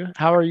both of you.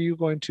 How are you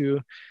going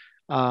to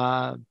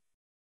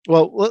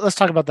let's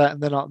talk about that,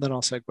 and then I'll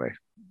segue,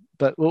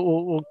 but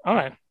we'll all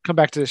right, come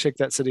back to Shake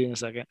That City in a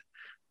second.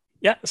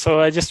 Yeah, so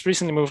I just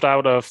recently moved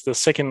out of the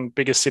second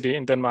biggest city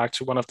in Denmark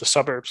to one of the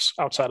suburbs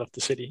outside of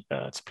the city.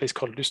 It's a place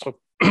called Lystrup,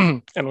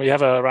 and we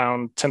have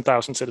around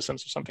 10,000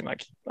 citizens or something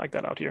like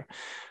that out here.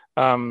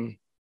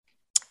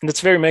 And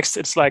it's very mixed.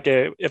 It's like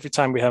every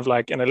time we have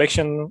like an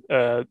election,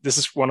 this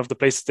is one of the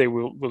places they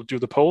will do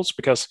the polls,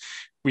 because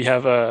we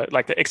have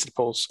like the exit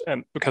polls,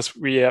 and because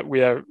we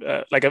are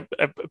like a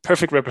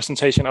perfect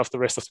representation of the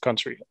rest of the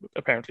country,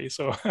 apparently.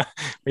 So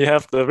we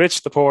have the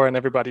rich, the poor, and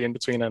everybody in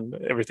between, and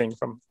everything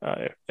from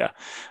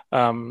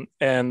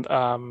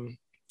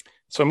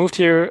so I moved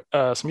here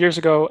some years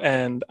ago,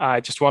 and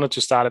I just wanted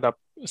to start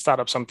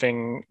up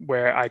something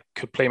where I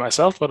could play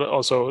myself, but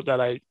also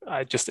that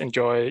I just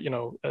enjoy,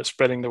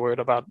 spreading the word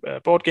about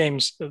board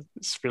games.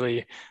 It's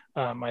really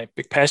my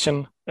big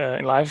passion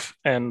in life,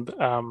 and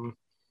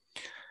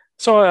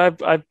so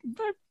I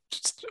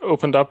just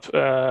opened up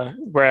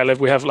where I live.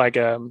 We have like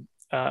a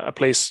a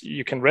place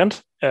you can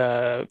rent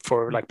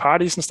for like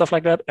parties and stuff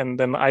like that. And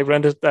then I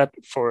rented that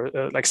for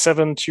like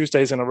 7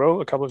 Tuesdays in a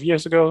row a couple of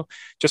years ago,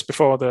 just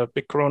before the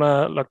big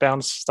Corona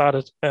lockdowns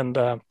started. And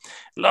a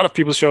lot of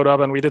people showed up,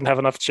 and we didn't have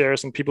enough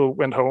chairs, and people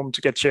went home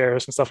to get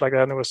chairs and stuff like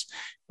that. And it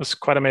was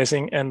quite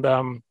amazing. And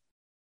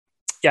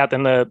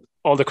then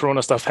all the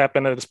Corona stuff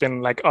happened. It's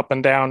been like up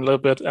and down a little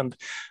bit, and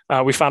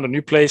we found a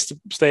new place to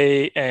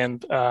stay.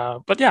 And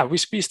but yeah, we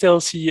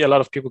still see a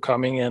lot of people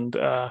coming, and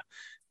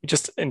we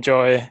just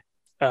enjoy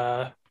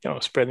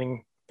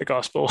spreading the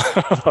gospel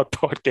about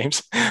board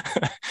games.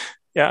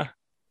 Yeah.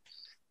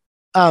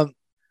 On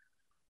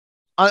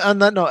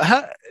that note,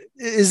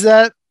 is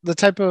that the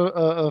type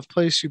of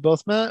place you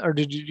both met, or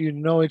did you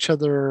know each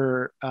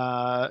other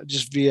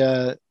just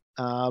via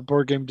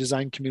board game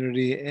design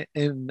community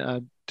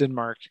in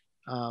Denmark?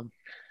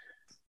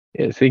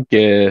 Yeah, I think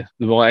the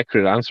more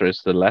accurate answer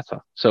is the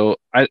latter. So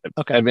I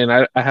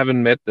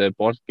haven't met the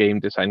board game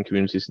design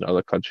communities in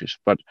other countries,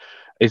 but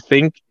I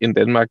think in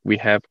Denmark we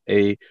have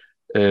a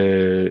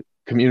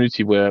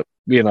community where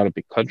we are not a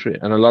big country,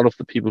 and a lot of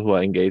the people who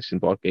are engaged in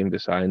board game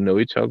design know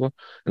each other,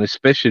 and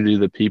especially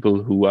the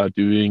people who are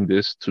doing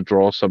this to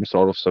draw some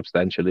sort of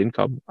substantial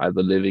income,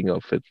 either living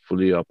off it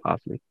fully or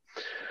partly.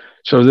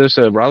 So there's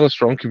a rather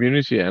strong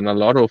community and a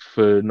lot of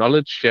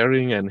knowledge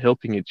sharing and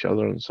helping each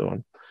other and so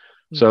on.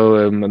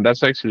 So and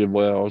that's actually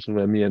where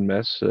me and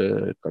Mads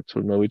got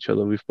to know each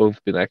other. We've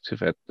both been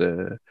active at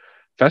the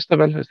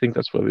Festival. I think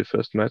that's where we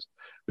first met,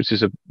 which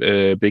is a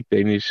big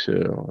Danish,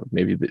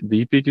 maybe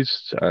the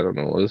biggest, I don't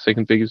know, or the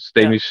second biggest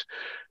Danish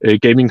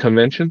gaming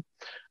convention,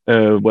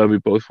 where we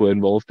both were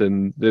involved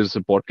in. There's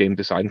a board game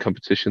design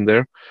competition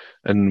there,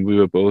 and we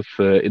were both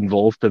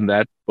involved in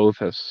that,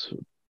 both as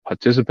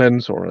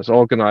participants or as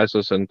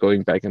organizers, and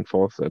going back and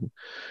forth and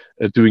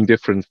doing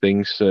different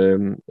things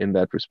in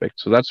that respect.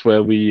 So that's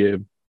where we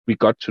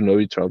got to know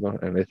each other,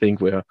 and I think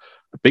we're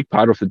a big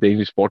part of the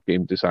Danish board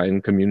game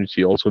design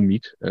community also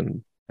meet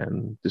and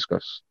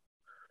discuss.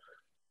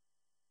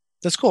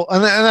 That's cool.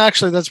 And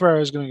actually that's where I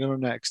was going to go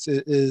next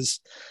is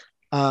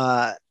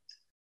are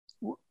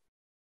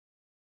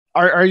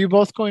you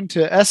both going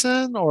to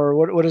Essen, or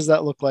what does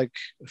that look like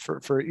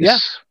for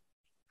Yes. Yeah.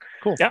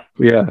 Cool. Yeah.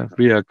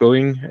 We are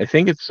going. I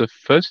think it's the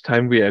first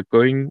time we are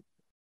going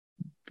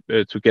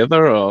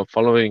together or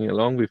following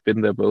along. We've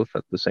been there both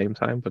at the same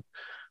time, but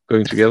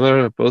going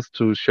together both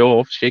to show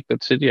off Shake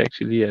That City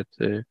actually at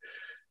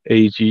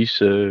AEG's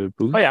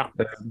booth. Oh yeah.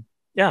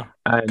 Yeah.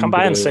 And, come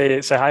by and say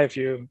hi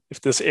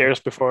if this airs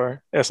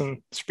before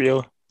Essen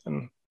Spiel,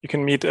 and you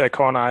can meet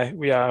Kåre and I.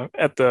 We are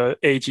at the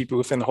AEG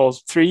booth in Hall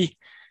 3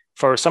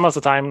 for some of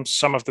the time,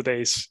 some of the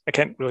days. I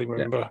can't really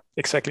remember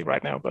exactly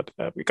right now, but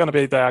we're going to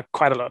be there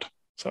quite a lot.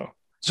 So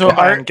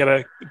and get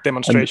a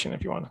demonstration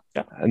if you want.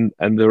 Yeah.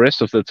 And the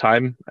rest of the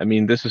time, I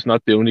mean, this is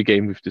not the only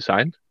game we've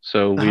designed.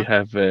 So we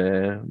have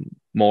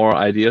more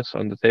ideas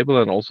on the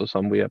table, and also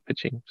some we are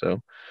pitching.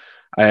 So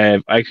I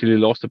have actually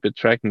lost a bit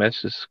track.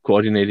 Mads is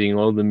coordinating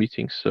all the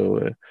meetings.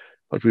 So,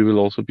 but we will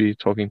also be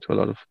talking to a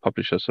lot of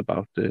publishers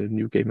about the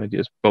new game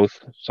ideas, both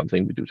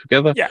something we do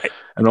together. Yeah.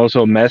 And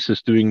also Mads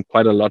is doing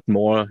quite a lot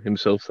more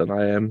himself than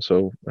I am.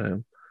 So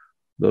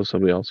those are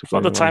we also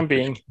for the time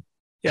being.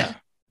 Yeah.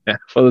 Yeah,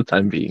 for the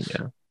time being,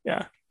 yeah.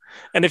 Yeah.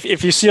 And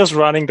if you see us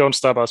running, don't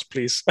stop us,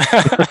 please.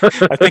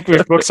 I think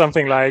we've booked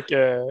something like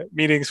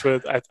meetings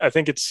with, I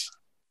think it's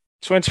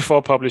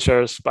 24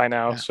 publishers by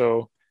now. Yeah.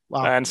 So,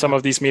 and some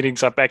of these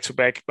meetings are back to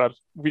back, but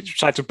we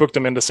try to book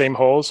them in the same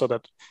hall so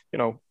that,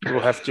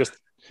 we'll have just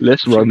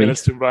less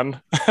minutes to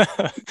run.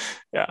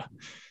 Yeah.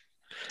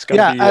 It's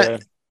gonna be.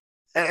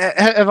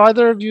 Have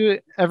either of you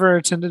ever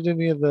attended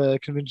any of the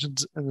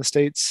conventions in the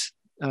States,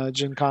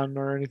 Gen Con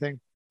or anything?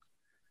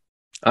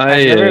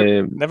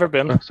 I've never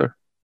been to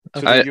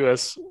the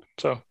US,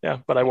 so yeah,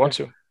 but I want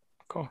to.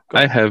 Cool.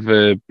 I have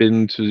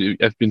been to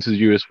the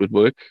US with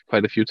work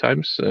quite a few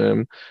times,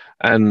 and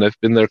I've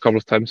been there a couple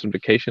of times on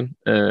vacation.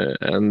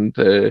 And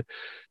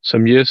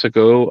some years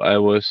ago, I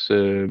was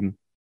in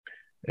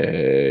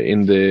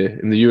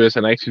the US,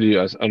 and actually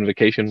I was on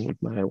vacation with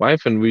my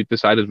wife, and we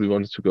decided we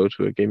wanted to go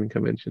to a gaming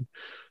convention.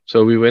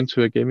 So we went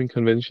to a gaming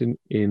convention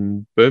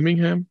in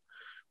Birmingham,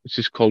 which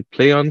is called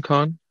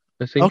PlayOnCon,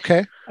 I think.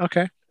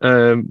 Okay.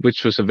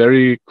 Which was a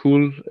very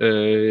cool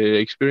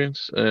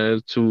experience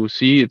to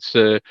see. It's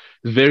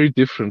very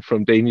different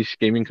from Danish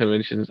gaming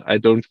conventions. I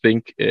don't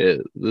think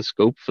the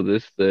scope for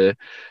this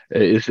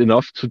is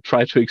enough to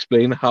try to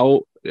explain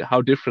how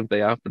different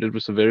they are, but it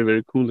was a very,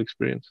 very cool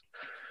experience.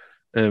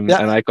 And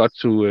I got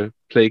to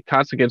play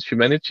Cards Against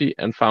Humanity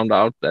and found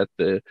out that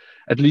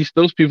at least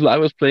those people I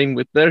was playing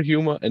with, their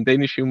humor and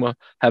Danish humor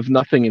have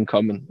nothing in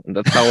common. And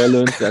that's how I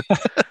learned that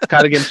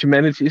Cards Against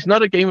Humanity is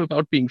not a game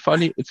about being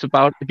funny. It's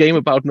about a game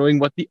about knowing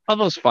what the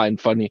others find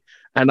funny.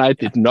 And I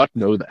did not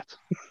know that.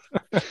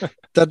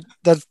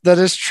 That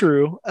is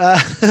true.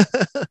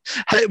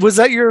 Was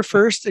that your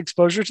first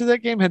exposure to that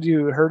game? Had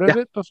you heard of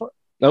it before?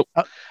 Nope.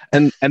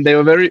 And they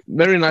were very,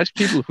 very nice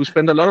people who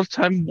spent a lot of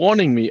time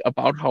warning me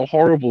about how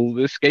horrible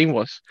this game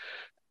was.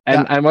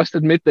 And I must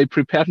admit, they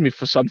prepared me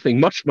for something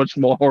much, much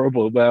more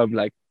horrible, where I'm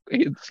like,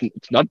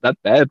 it's not that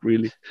bad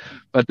really.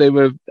 But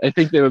I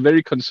think they were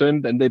very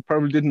concerned, and they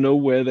probably didn't know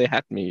where they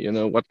had me.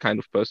 What kind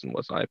of person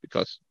was I,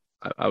 because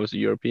I was a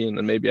European,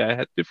 and maybe I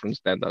had different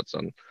standards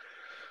on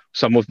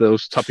some of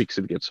those topics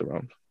it gets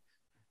around.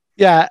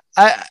 Yeah,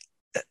 I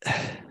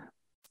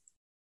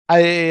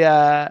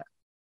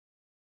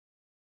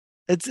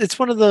it's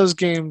one of those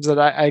games that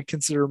I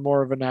consider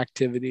more of an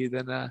activity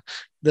than a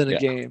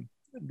game.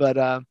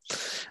 But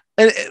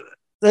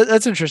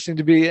that's interesting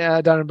to be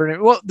down in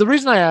Birmingham. Well, the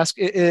reason I ask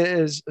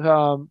is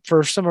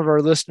for some of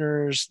our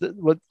listeners,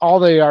 what all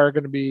they are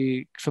going to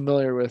be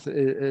familiar with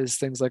is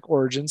things like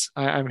Origins.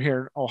 I'm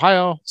here in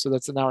Ohio, so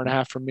that's an hour and a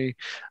half from me,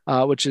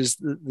 which is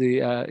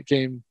the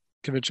game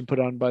convention put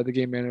on by the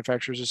Game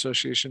Manufacturers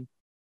Association.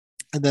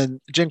 And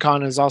then Gen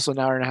Con is also an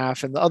hour and a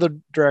half in the other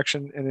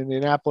direction in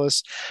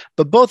Indianapolis.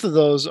 But both of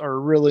those are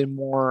really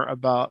more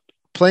about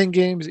playing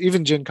games,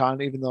 even Gen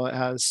Con, even though it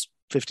has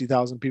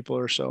 50,000 people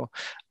or so,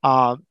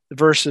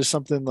 versus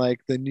something like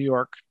the New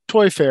York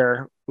Toy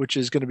Fair, which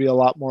is going to be a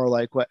lot more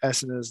like what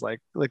Essen is like.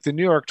 Like the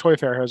New York Toy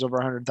Fair has over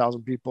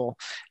 100,000 people,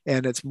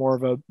 and it's more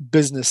of a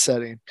business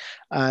setting.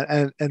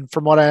 And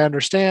from what I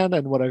understand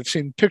and what I've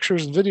seen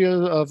pictures and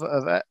videos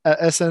of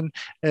Essen,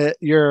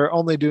 you're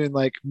only doing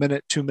like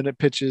 2-minute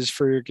pitches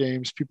for your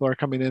games. People are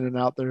coming in and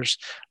out. There's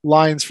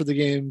lines for the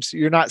games.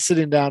 You're not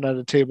sitting down at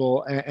a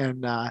table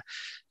and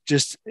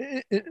just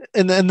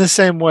in the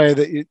same way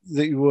that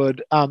you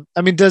would.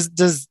 I mean,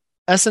 does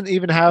Essen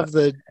even have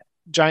the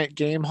giant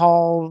game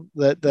hall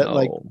that No.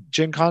 like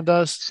Gen Con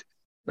does?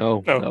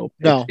 No.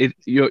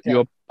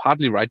 You're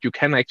partly right. You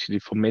can actually,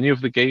 for many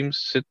of the games,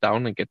 sit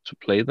down and get to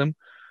play them.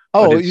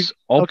 But it's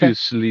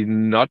obviously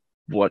not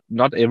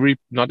every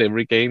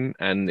game,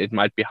 and it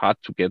might be hard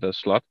to get a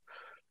slot.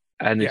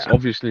 And it's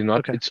obviously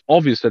not. Okay. It's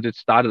obvious that it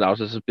started out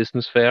as a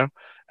business fair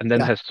and then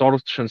has sort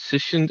of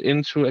transitioned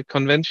into a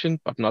convention,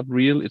 but not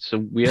real. It's a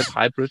weird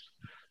hybrid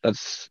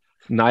that's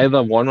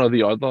neither one or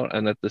the other,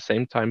 and at the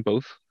same time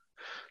both.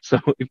 So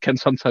it can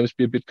sometimes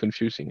be a bit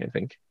confusing, I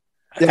think.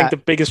 I think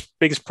the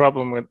biggest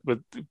problem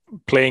with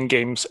playing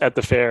games at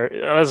the fair,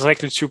 there's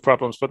actually two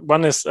problems. But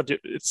one is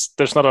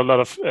there's not a lot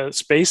of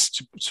space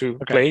to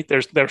play.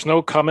 There's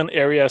no common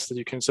areas that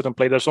you can sit and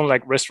play. There's only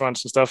like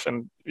restaurants and stuff,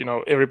 and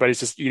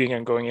everybody's just eating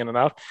and going in and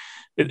out.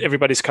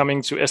 Everybody's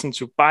coming to Essen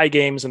to buy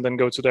games and then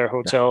go to their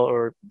hotel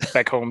or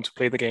back home to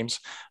play the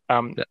games.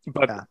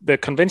 But the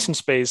convention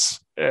space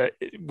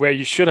where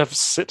you should have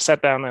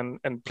sat down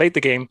and played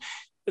the game,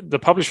 the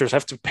publishers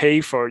have to pay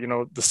for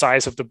the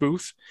size of the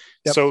booth.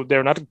 So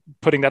they're not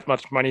putting that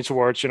much money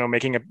towards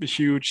making a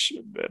huge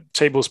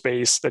table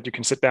space that you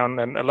can sit down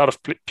and a lot of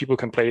people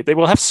can play. They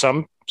will have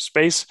some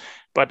space,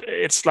 but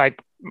it's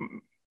like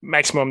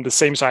maximum the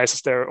same size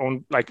as their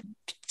own like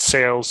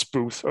sales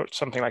booth or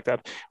something like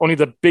that. Only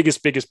the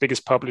biggest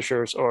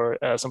publishers or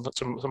some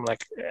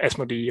like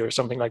Asmodee or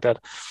something like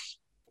that,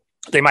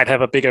 they might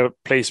have a bigger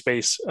play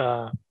space,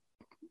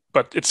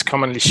 but it's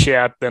commonly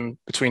shared then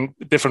between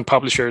different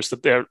publishers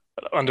that they're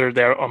under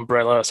their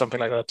umbrella or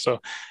something like that.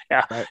 So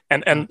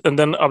and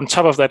then on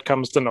top of that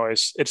comes the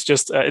noise. It's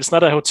just it's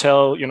not a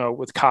hotel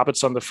with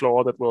carpets on the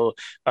floor that will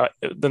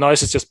the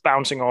noise is just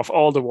bouncing off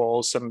all the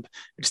walls, and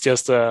it's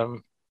just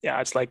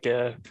it's like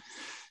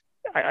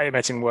I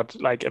imagine what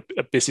like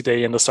a busy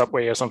day in the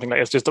subway or something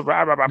like. It's just a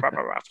rah, rah, rah, rah,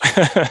 rah, rah.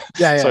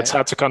 So it's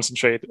hard to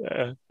concentrate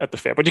at the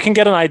fair, but you can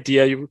get an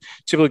idea. You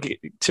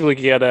typically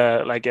get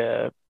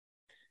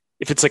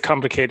if it's a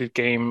complicated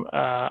game.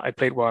 I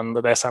played one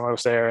the last time I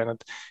was there,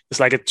 and it's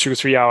like a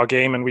 2-3 hour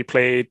game, and we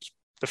played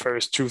the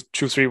first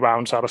 2-3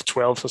 rounds out of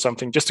 12 or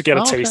something, just to get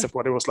a taste of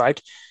what it was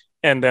like.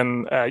 And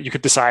then you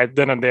could decide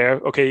then and there,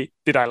 okay,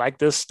 did I like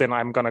this? Then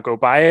I'm gonna go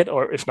buy it,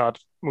 or if not,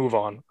 move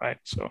on, right?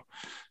 So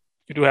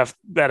you do have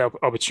that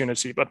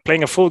opportunity, but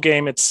playing a full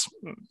game, it's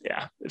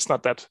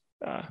not that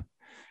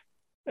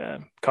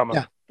common.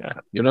 Yeah.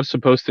 You're not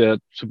supposed to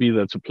be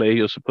there to play.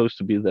 You're supposed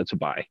to be there to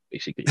buy,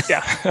 basically.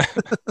 Yeah.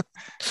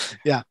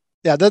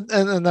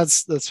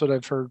 That's what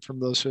I've heard from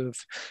those who have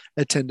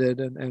attended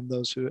and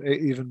those who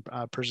even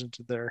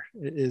presented there.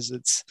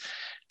 It's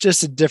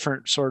just a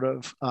different sort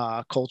of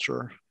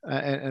culture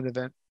and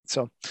event.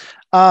 So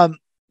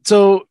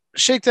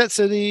Shake That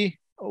City.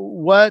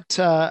 What?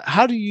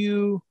 How do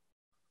you?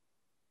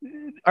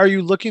 Are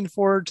you looking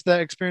forward to that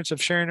experience of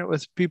sharing it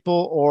with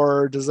people,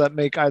 or does that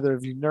make either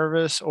of you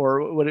nervous,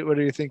 or what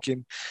are you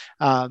thinking?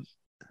 No,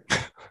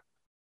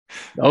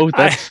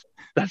 that's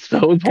the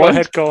whole point. Go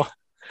ahead, Kåre.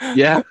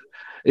 Yeah,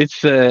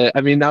 it's. I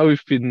mean, now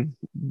we've been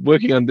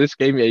working on this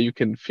game. Yeah, you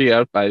can figure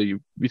out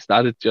we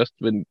started just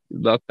when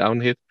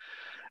lockdown hit,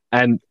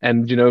 and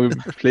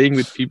playing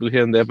with people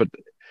here and there. But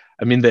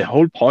I mean, the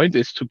whole point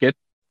is to get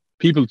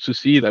people to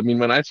see it. I mean,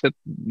 when I said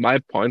my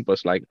point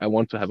was like, I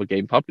want to have a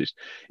game published,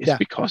 it's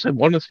because I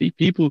want to see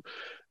people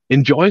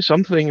enjoy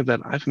something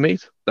that I've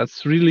made.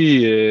 That's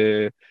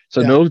really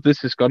no,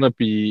 this is gonna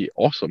be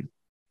awesome.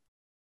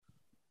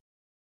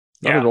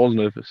 Not at all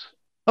nervous.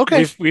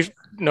 Okay. We've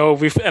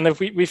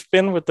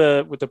been with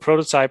the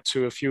prototype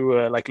to a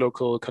few like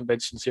local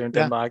conventions here in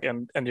Denmark,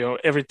 and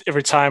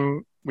every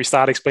time we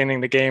start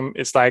explaining the game,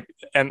 it's like,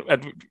 and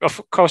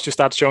of course you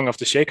start showing off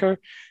the shaker.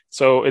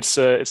 So it's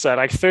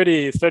like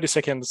 30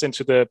 seconds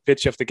into the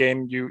pitch of the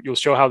game, you'll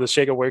show how the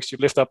shaker works. You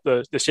lift up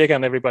the shaker,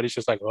 and everybody's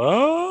just like,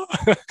 oh,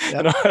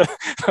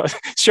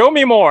 show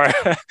me more.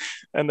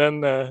 And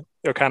then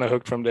you're kind of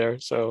hooked from there.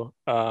 So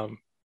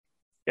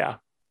yeah.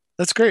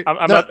 That's great.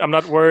 I'm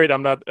not worried.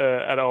 I'm not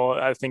at all.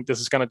 I think this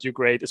is gonna do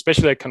great,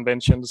 especially at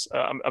conventions.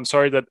 I'm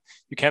sorry that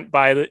you can't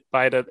buy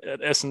it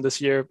at Essen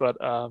this year, but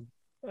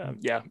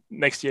yeah,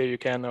 next year you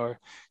can, or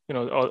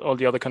all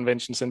the other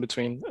conventions in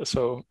between.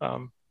 So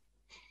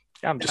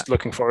yeah, I'm just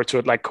looking forward to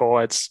it. Like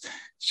Kåre, it's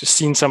just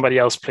seeing somebody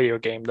else play your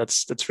game.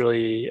 That's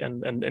really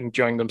and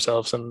enjoying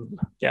themselves, and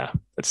yeah,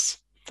 that's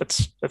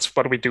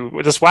what we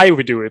do. That's why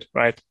we do it,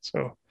 right?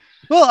 So.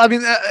 Well, I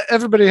mean,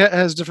 everybody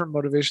has different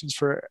motivations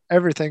for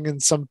everything,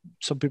 and some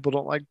people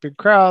don't like big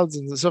crowds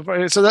and so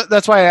forth. So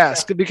that's why I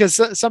ask,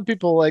 because some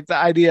people like the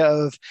idea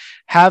of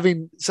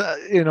having,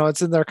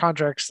 it's in their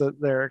contracts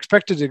that they're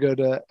expected to go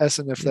to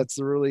Essen if that's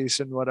the release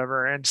and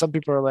whatever. And some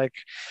people are like,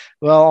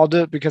 well, I'll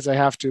do it because I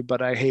have to,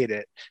 but I hate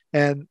it.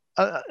 And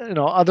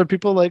other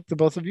people, like the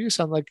both of you,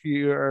 sound like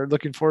you are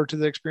looking forward to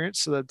the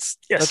experience. So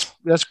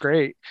that's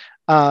great.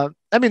 I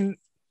mean,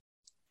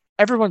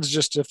 everyone's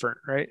just different,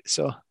 right?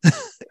 So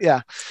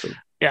yeah.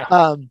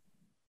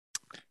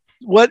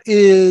 What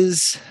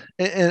is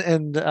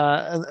and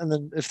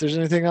then if there's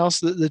anything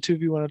else that the two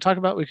of you want to talk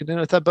about, we can end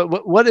with that.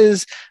 But what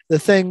is the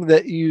thing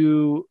that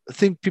you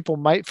think people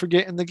might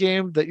forget in the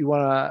game that you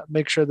want to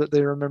make sure that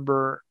they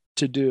remember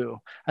to do?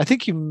 I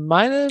think you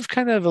might have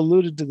kind of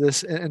alluded to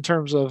this in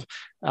terms of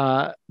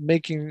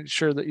making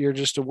sure that you're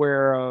just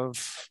aware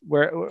of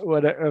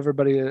what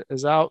everybody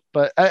is out.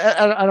 But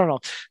I don't know.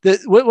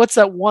 What's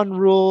that one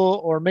rule,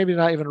 or maybe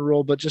not even a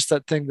rule, but just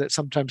that thing that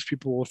sometimes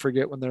people will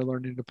forget when they're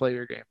learning to play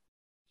your game?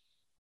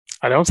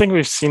 I don't think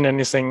we've seen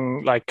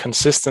anything like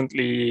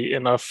consistently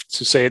enough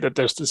to say that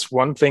there's this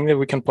one thing that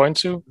we can point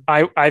to.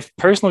 I've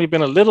personally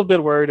been a little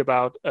bit worried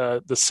about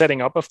the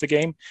setting up of the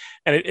game,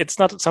 and it's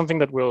not something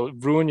that will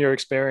ruin your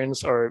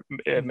experience or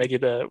make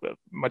it a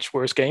much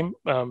worse game.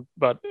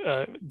 But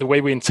the way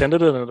we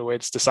intended it and the way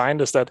it's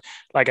designed is that,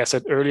 like I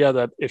said earlier,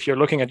 that if you're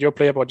looking at your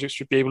player board, you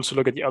should be able to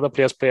look at the other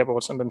players' player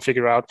boards and then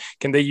figure out,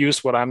 can they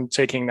use what I'm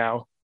taking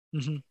now?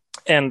 Mm-hmm.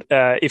 And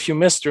if you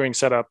miss during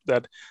setup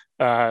that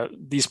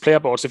these player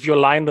boards, if you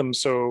align them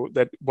so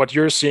that what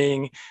you're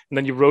seeing, and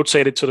then you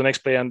rotate it to the next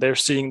player and they're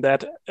seeing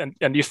that,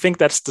 and you think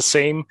that's the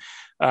same,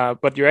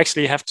 but you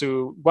actually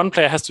one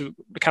player has to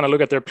kind of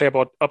look at their player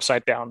board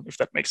upside down, if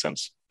that makes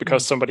sense,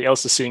 because somebody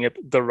else is seeing it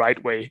the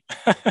right way.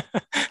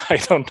 I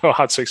don't know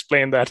how to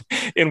explain that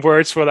in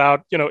words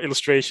without,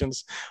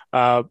 illustrations,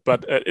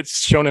 but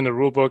it's shown in the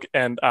rule book.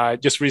 And I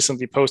just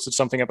recently posted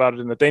something about it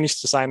in the Danish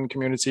design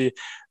community,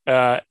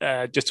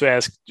 just to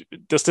ask,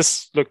 does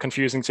this look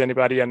confusing to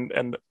anybody?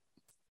 And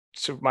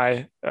to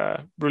my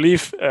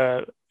relief,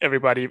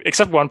 everybody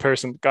except one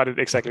person got it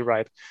exactly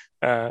right,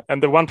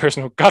 and the one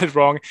person who got it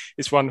wrong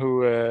is one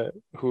who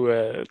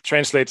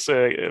translates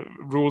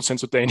rules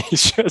into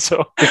Danish.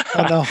 So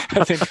I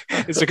think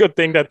it's a good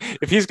thing that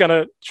if he's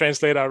gonna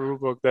translate our rule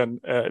book, then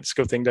it's a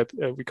good thing that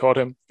we caught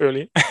him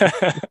early.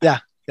 Yeah.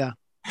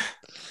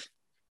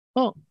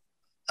 Well,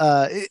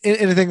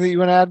 anything that you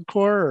want to add,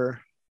 Kåre?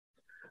 Or?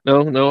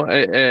 No, I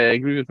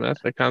agree with Matt.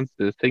 I can't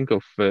think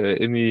of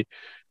any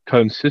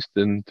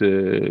consistent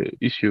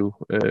issue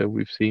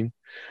we've seen.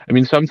 I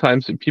mean,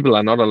 sometimes people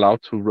are not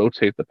allowed to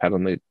rotate the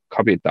pattern; they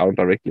copy it down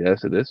directly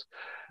as it is.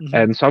 Mm-hmm.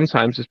 And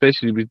sometimes,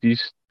 especially with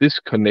these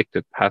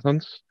disconnected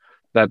patterns,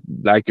 that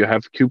like you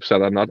have cubes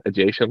that are not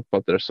adjacent,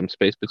 but there's some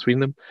space between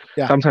them.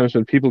 Yeah. Sometimes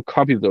when people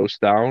copy those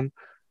down,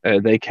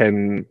 they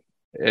can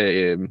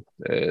remember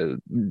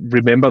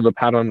the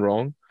pattern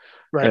wrong.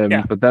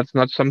 Right. But that's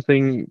not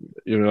something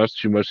you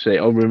must say,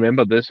 oh,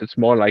 remember this. It's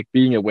more like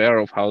being aware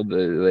of how they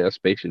are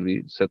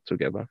spatially set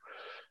together.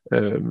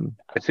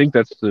 I think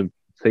that's the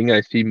thing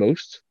I see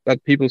most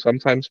that people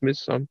sometimes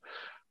miss on.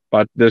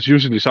 But there's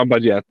usually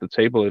somebody at the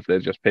table, if they're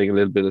just paying a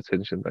little bit of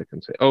attention, that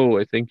can say, oh,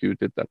 I think you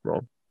did that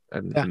wrong.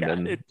 And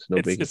then it's no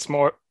big. It's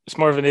more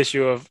of an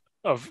issue of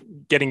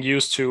getting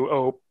used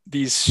to,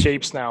 these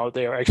shapes now,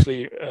 they are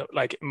actually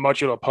like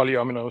modular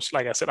polyominoes.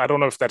 Like I said, I don't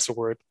know if that's a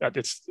word. It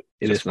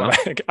is now.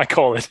 I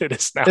call it. It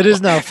is now. It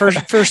is now.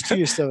 First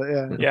use of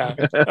it. Yeah.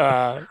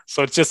 Yeah.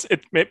 So it's just,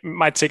 it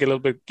might take a little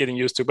bit getting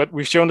used to, but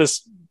we've shown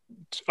this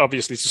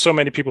obviously to so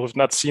many people who've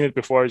not seen it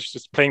before. It's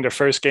just playing their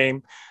first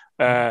game.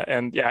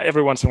 And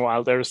every once in a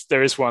while there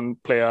is one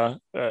player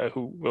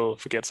who will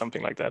forget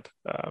something like that,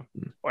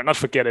 or not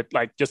forget it,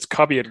 like just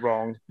copy it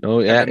wrong.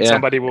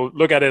 Somebody will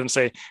look at it and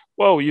say,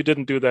 "Whoa, you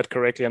didn't do that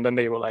correctly," and then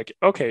they were like,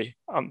 "Okay,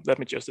 let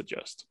me just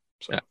adjust."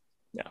 So,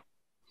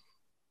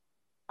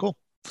 cool.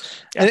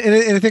 Yeah.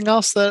 Anything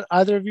else that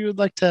either of you would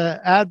like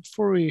to add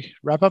before we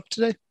wrap up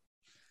today?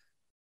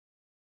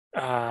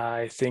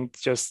 I think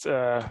just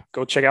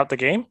go check out the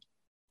game.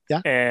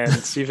 Yeah. And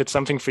see if it's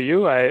something for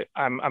you.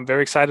 I'm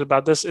very excited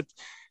about this.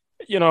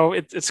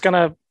 It's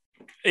gonna,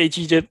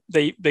 AG did.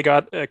 They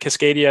got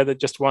Cascadia that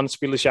just won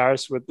Spiel des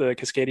Jahres with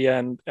Cascadia,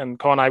 and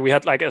Kåre and I, we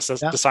had like as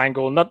a design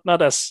goal,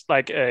 not as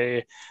like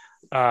a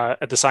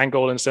design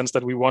goal in the sense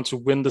that we want to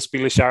win the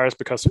Spiel des Jahres,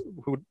 because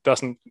who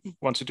doesn't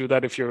want to do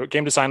that if you're a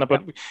game designer,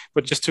 but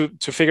just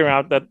to figure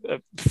out that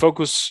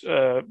focus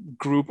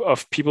group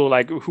of people,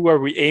 like who are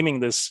we aiming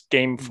this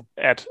game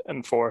at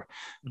and for.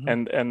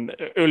 And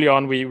early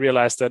on we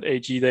realized that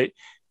AG,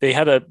 they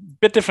had a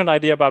bit different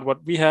idea about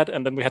what we had,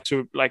 and then we had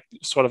to like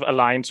sort of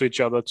align to each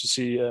other to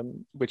see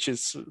which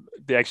is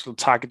the actual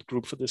target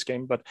group for this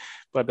game. But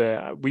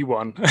we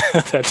won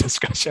that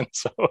discussion,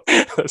 so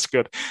that's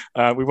good.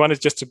 We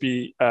wanted just to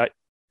be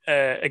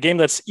a game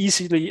that's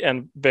easily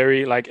and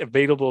very like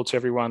available to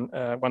everyone,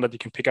 one that you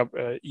can pick up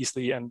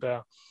easily, and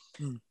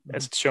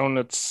as it's shown,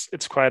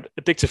 it's quite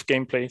addictive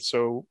gameplay.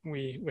 So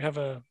we have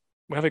a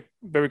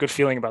very good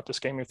feeling about this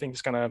game. We think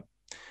it's gonna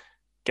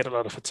get a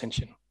lot of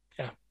attention.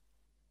 Yeah.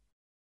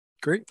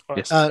 Great.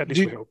 Yes. At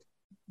least we hope.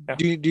 Yeah.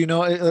 Do you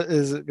know,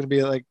 is it going to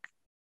be like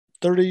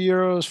 30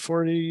 euros,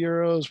 40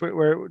 euros?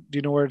 Where do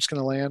you know where it's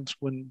going to land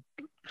when?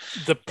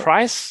 The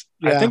price,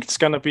 I think it's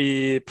going to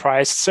be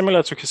priced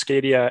similar to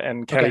Cascadia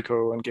and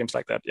Calico and games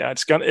like that. Yeah,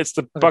 it's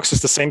the box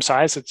is the same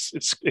size.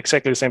 It's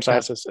exactly the same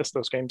size as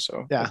those games.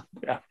 So yeah.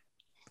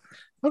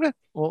 Okay.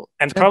 Well,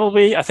 and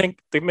probably I think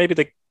maybe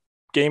the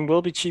game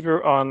will be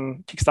cheaper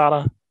on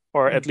Kickstarter,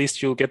 or at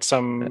least you'll get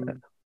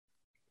some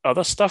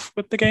other stuff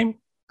with the game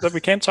that we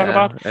can't talk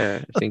about.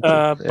 I think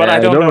but I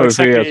don't know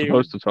exactly. If we are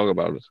supposed to talk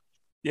about it.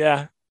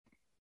 Yeah.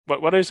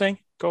 What are you saying?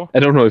 Go. I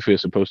don't know if we're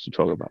supposed to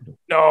talk about it.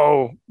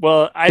 No.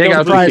 Well, I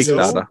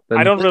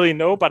don't really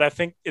know, but I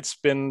think it's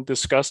been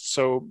discussed.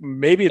 So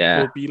maybe it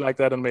will be like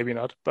that and maybe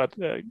not. But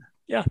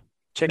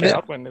check it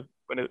out when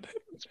it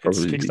hits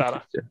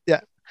Kickstarter. Yeah.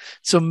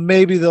 So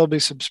maybe there'll be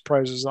some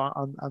surprises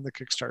on the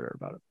Kickstarter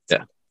about it. So.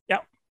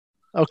 Yeah.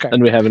 Okay.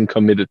 And we haven't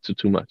committed to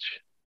too much.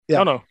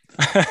 Yeah. No.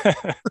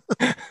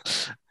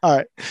 All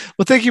right.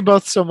 Well, thank you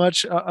both so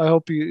much. I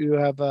hope you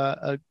have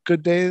a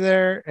good day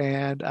there,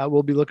 and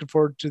we'll be looking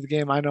forward to the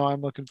game. I know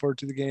I'm looking forward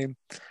to the game.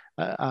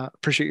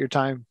 Appreciate your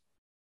time.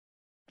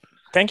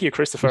 Thank you,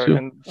 Christopher,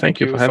 and thank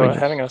you for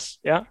having us.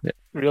 Yeah,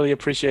 really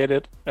appreciate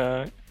it.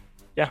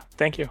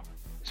 Thank you.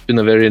 It's been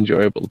a very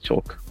enjoyable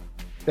talk.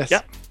 Yes,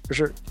 for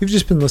sure. You've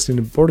just been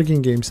listening to Board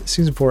Game Games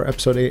Season 4,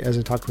 Episode 8, as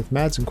I talked with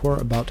Mads and Kåre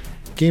about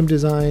game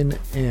design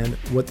and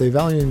what they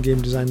value in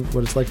game design,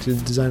 what it's like to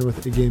design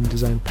with a game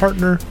design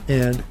partner,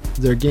 and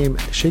their game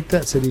Shake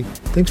That City.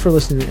 Thanks for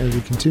listening as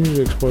we continue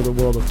to explore the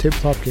world of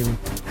tabletop gaming.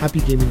 Happy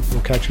gaming.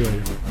 We'll catch you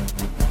later.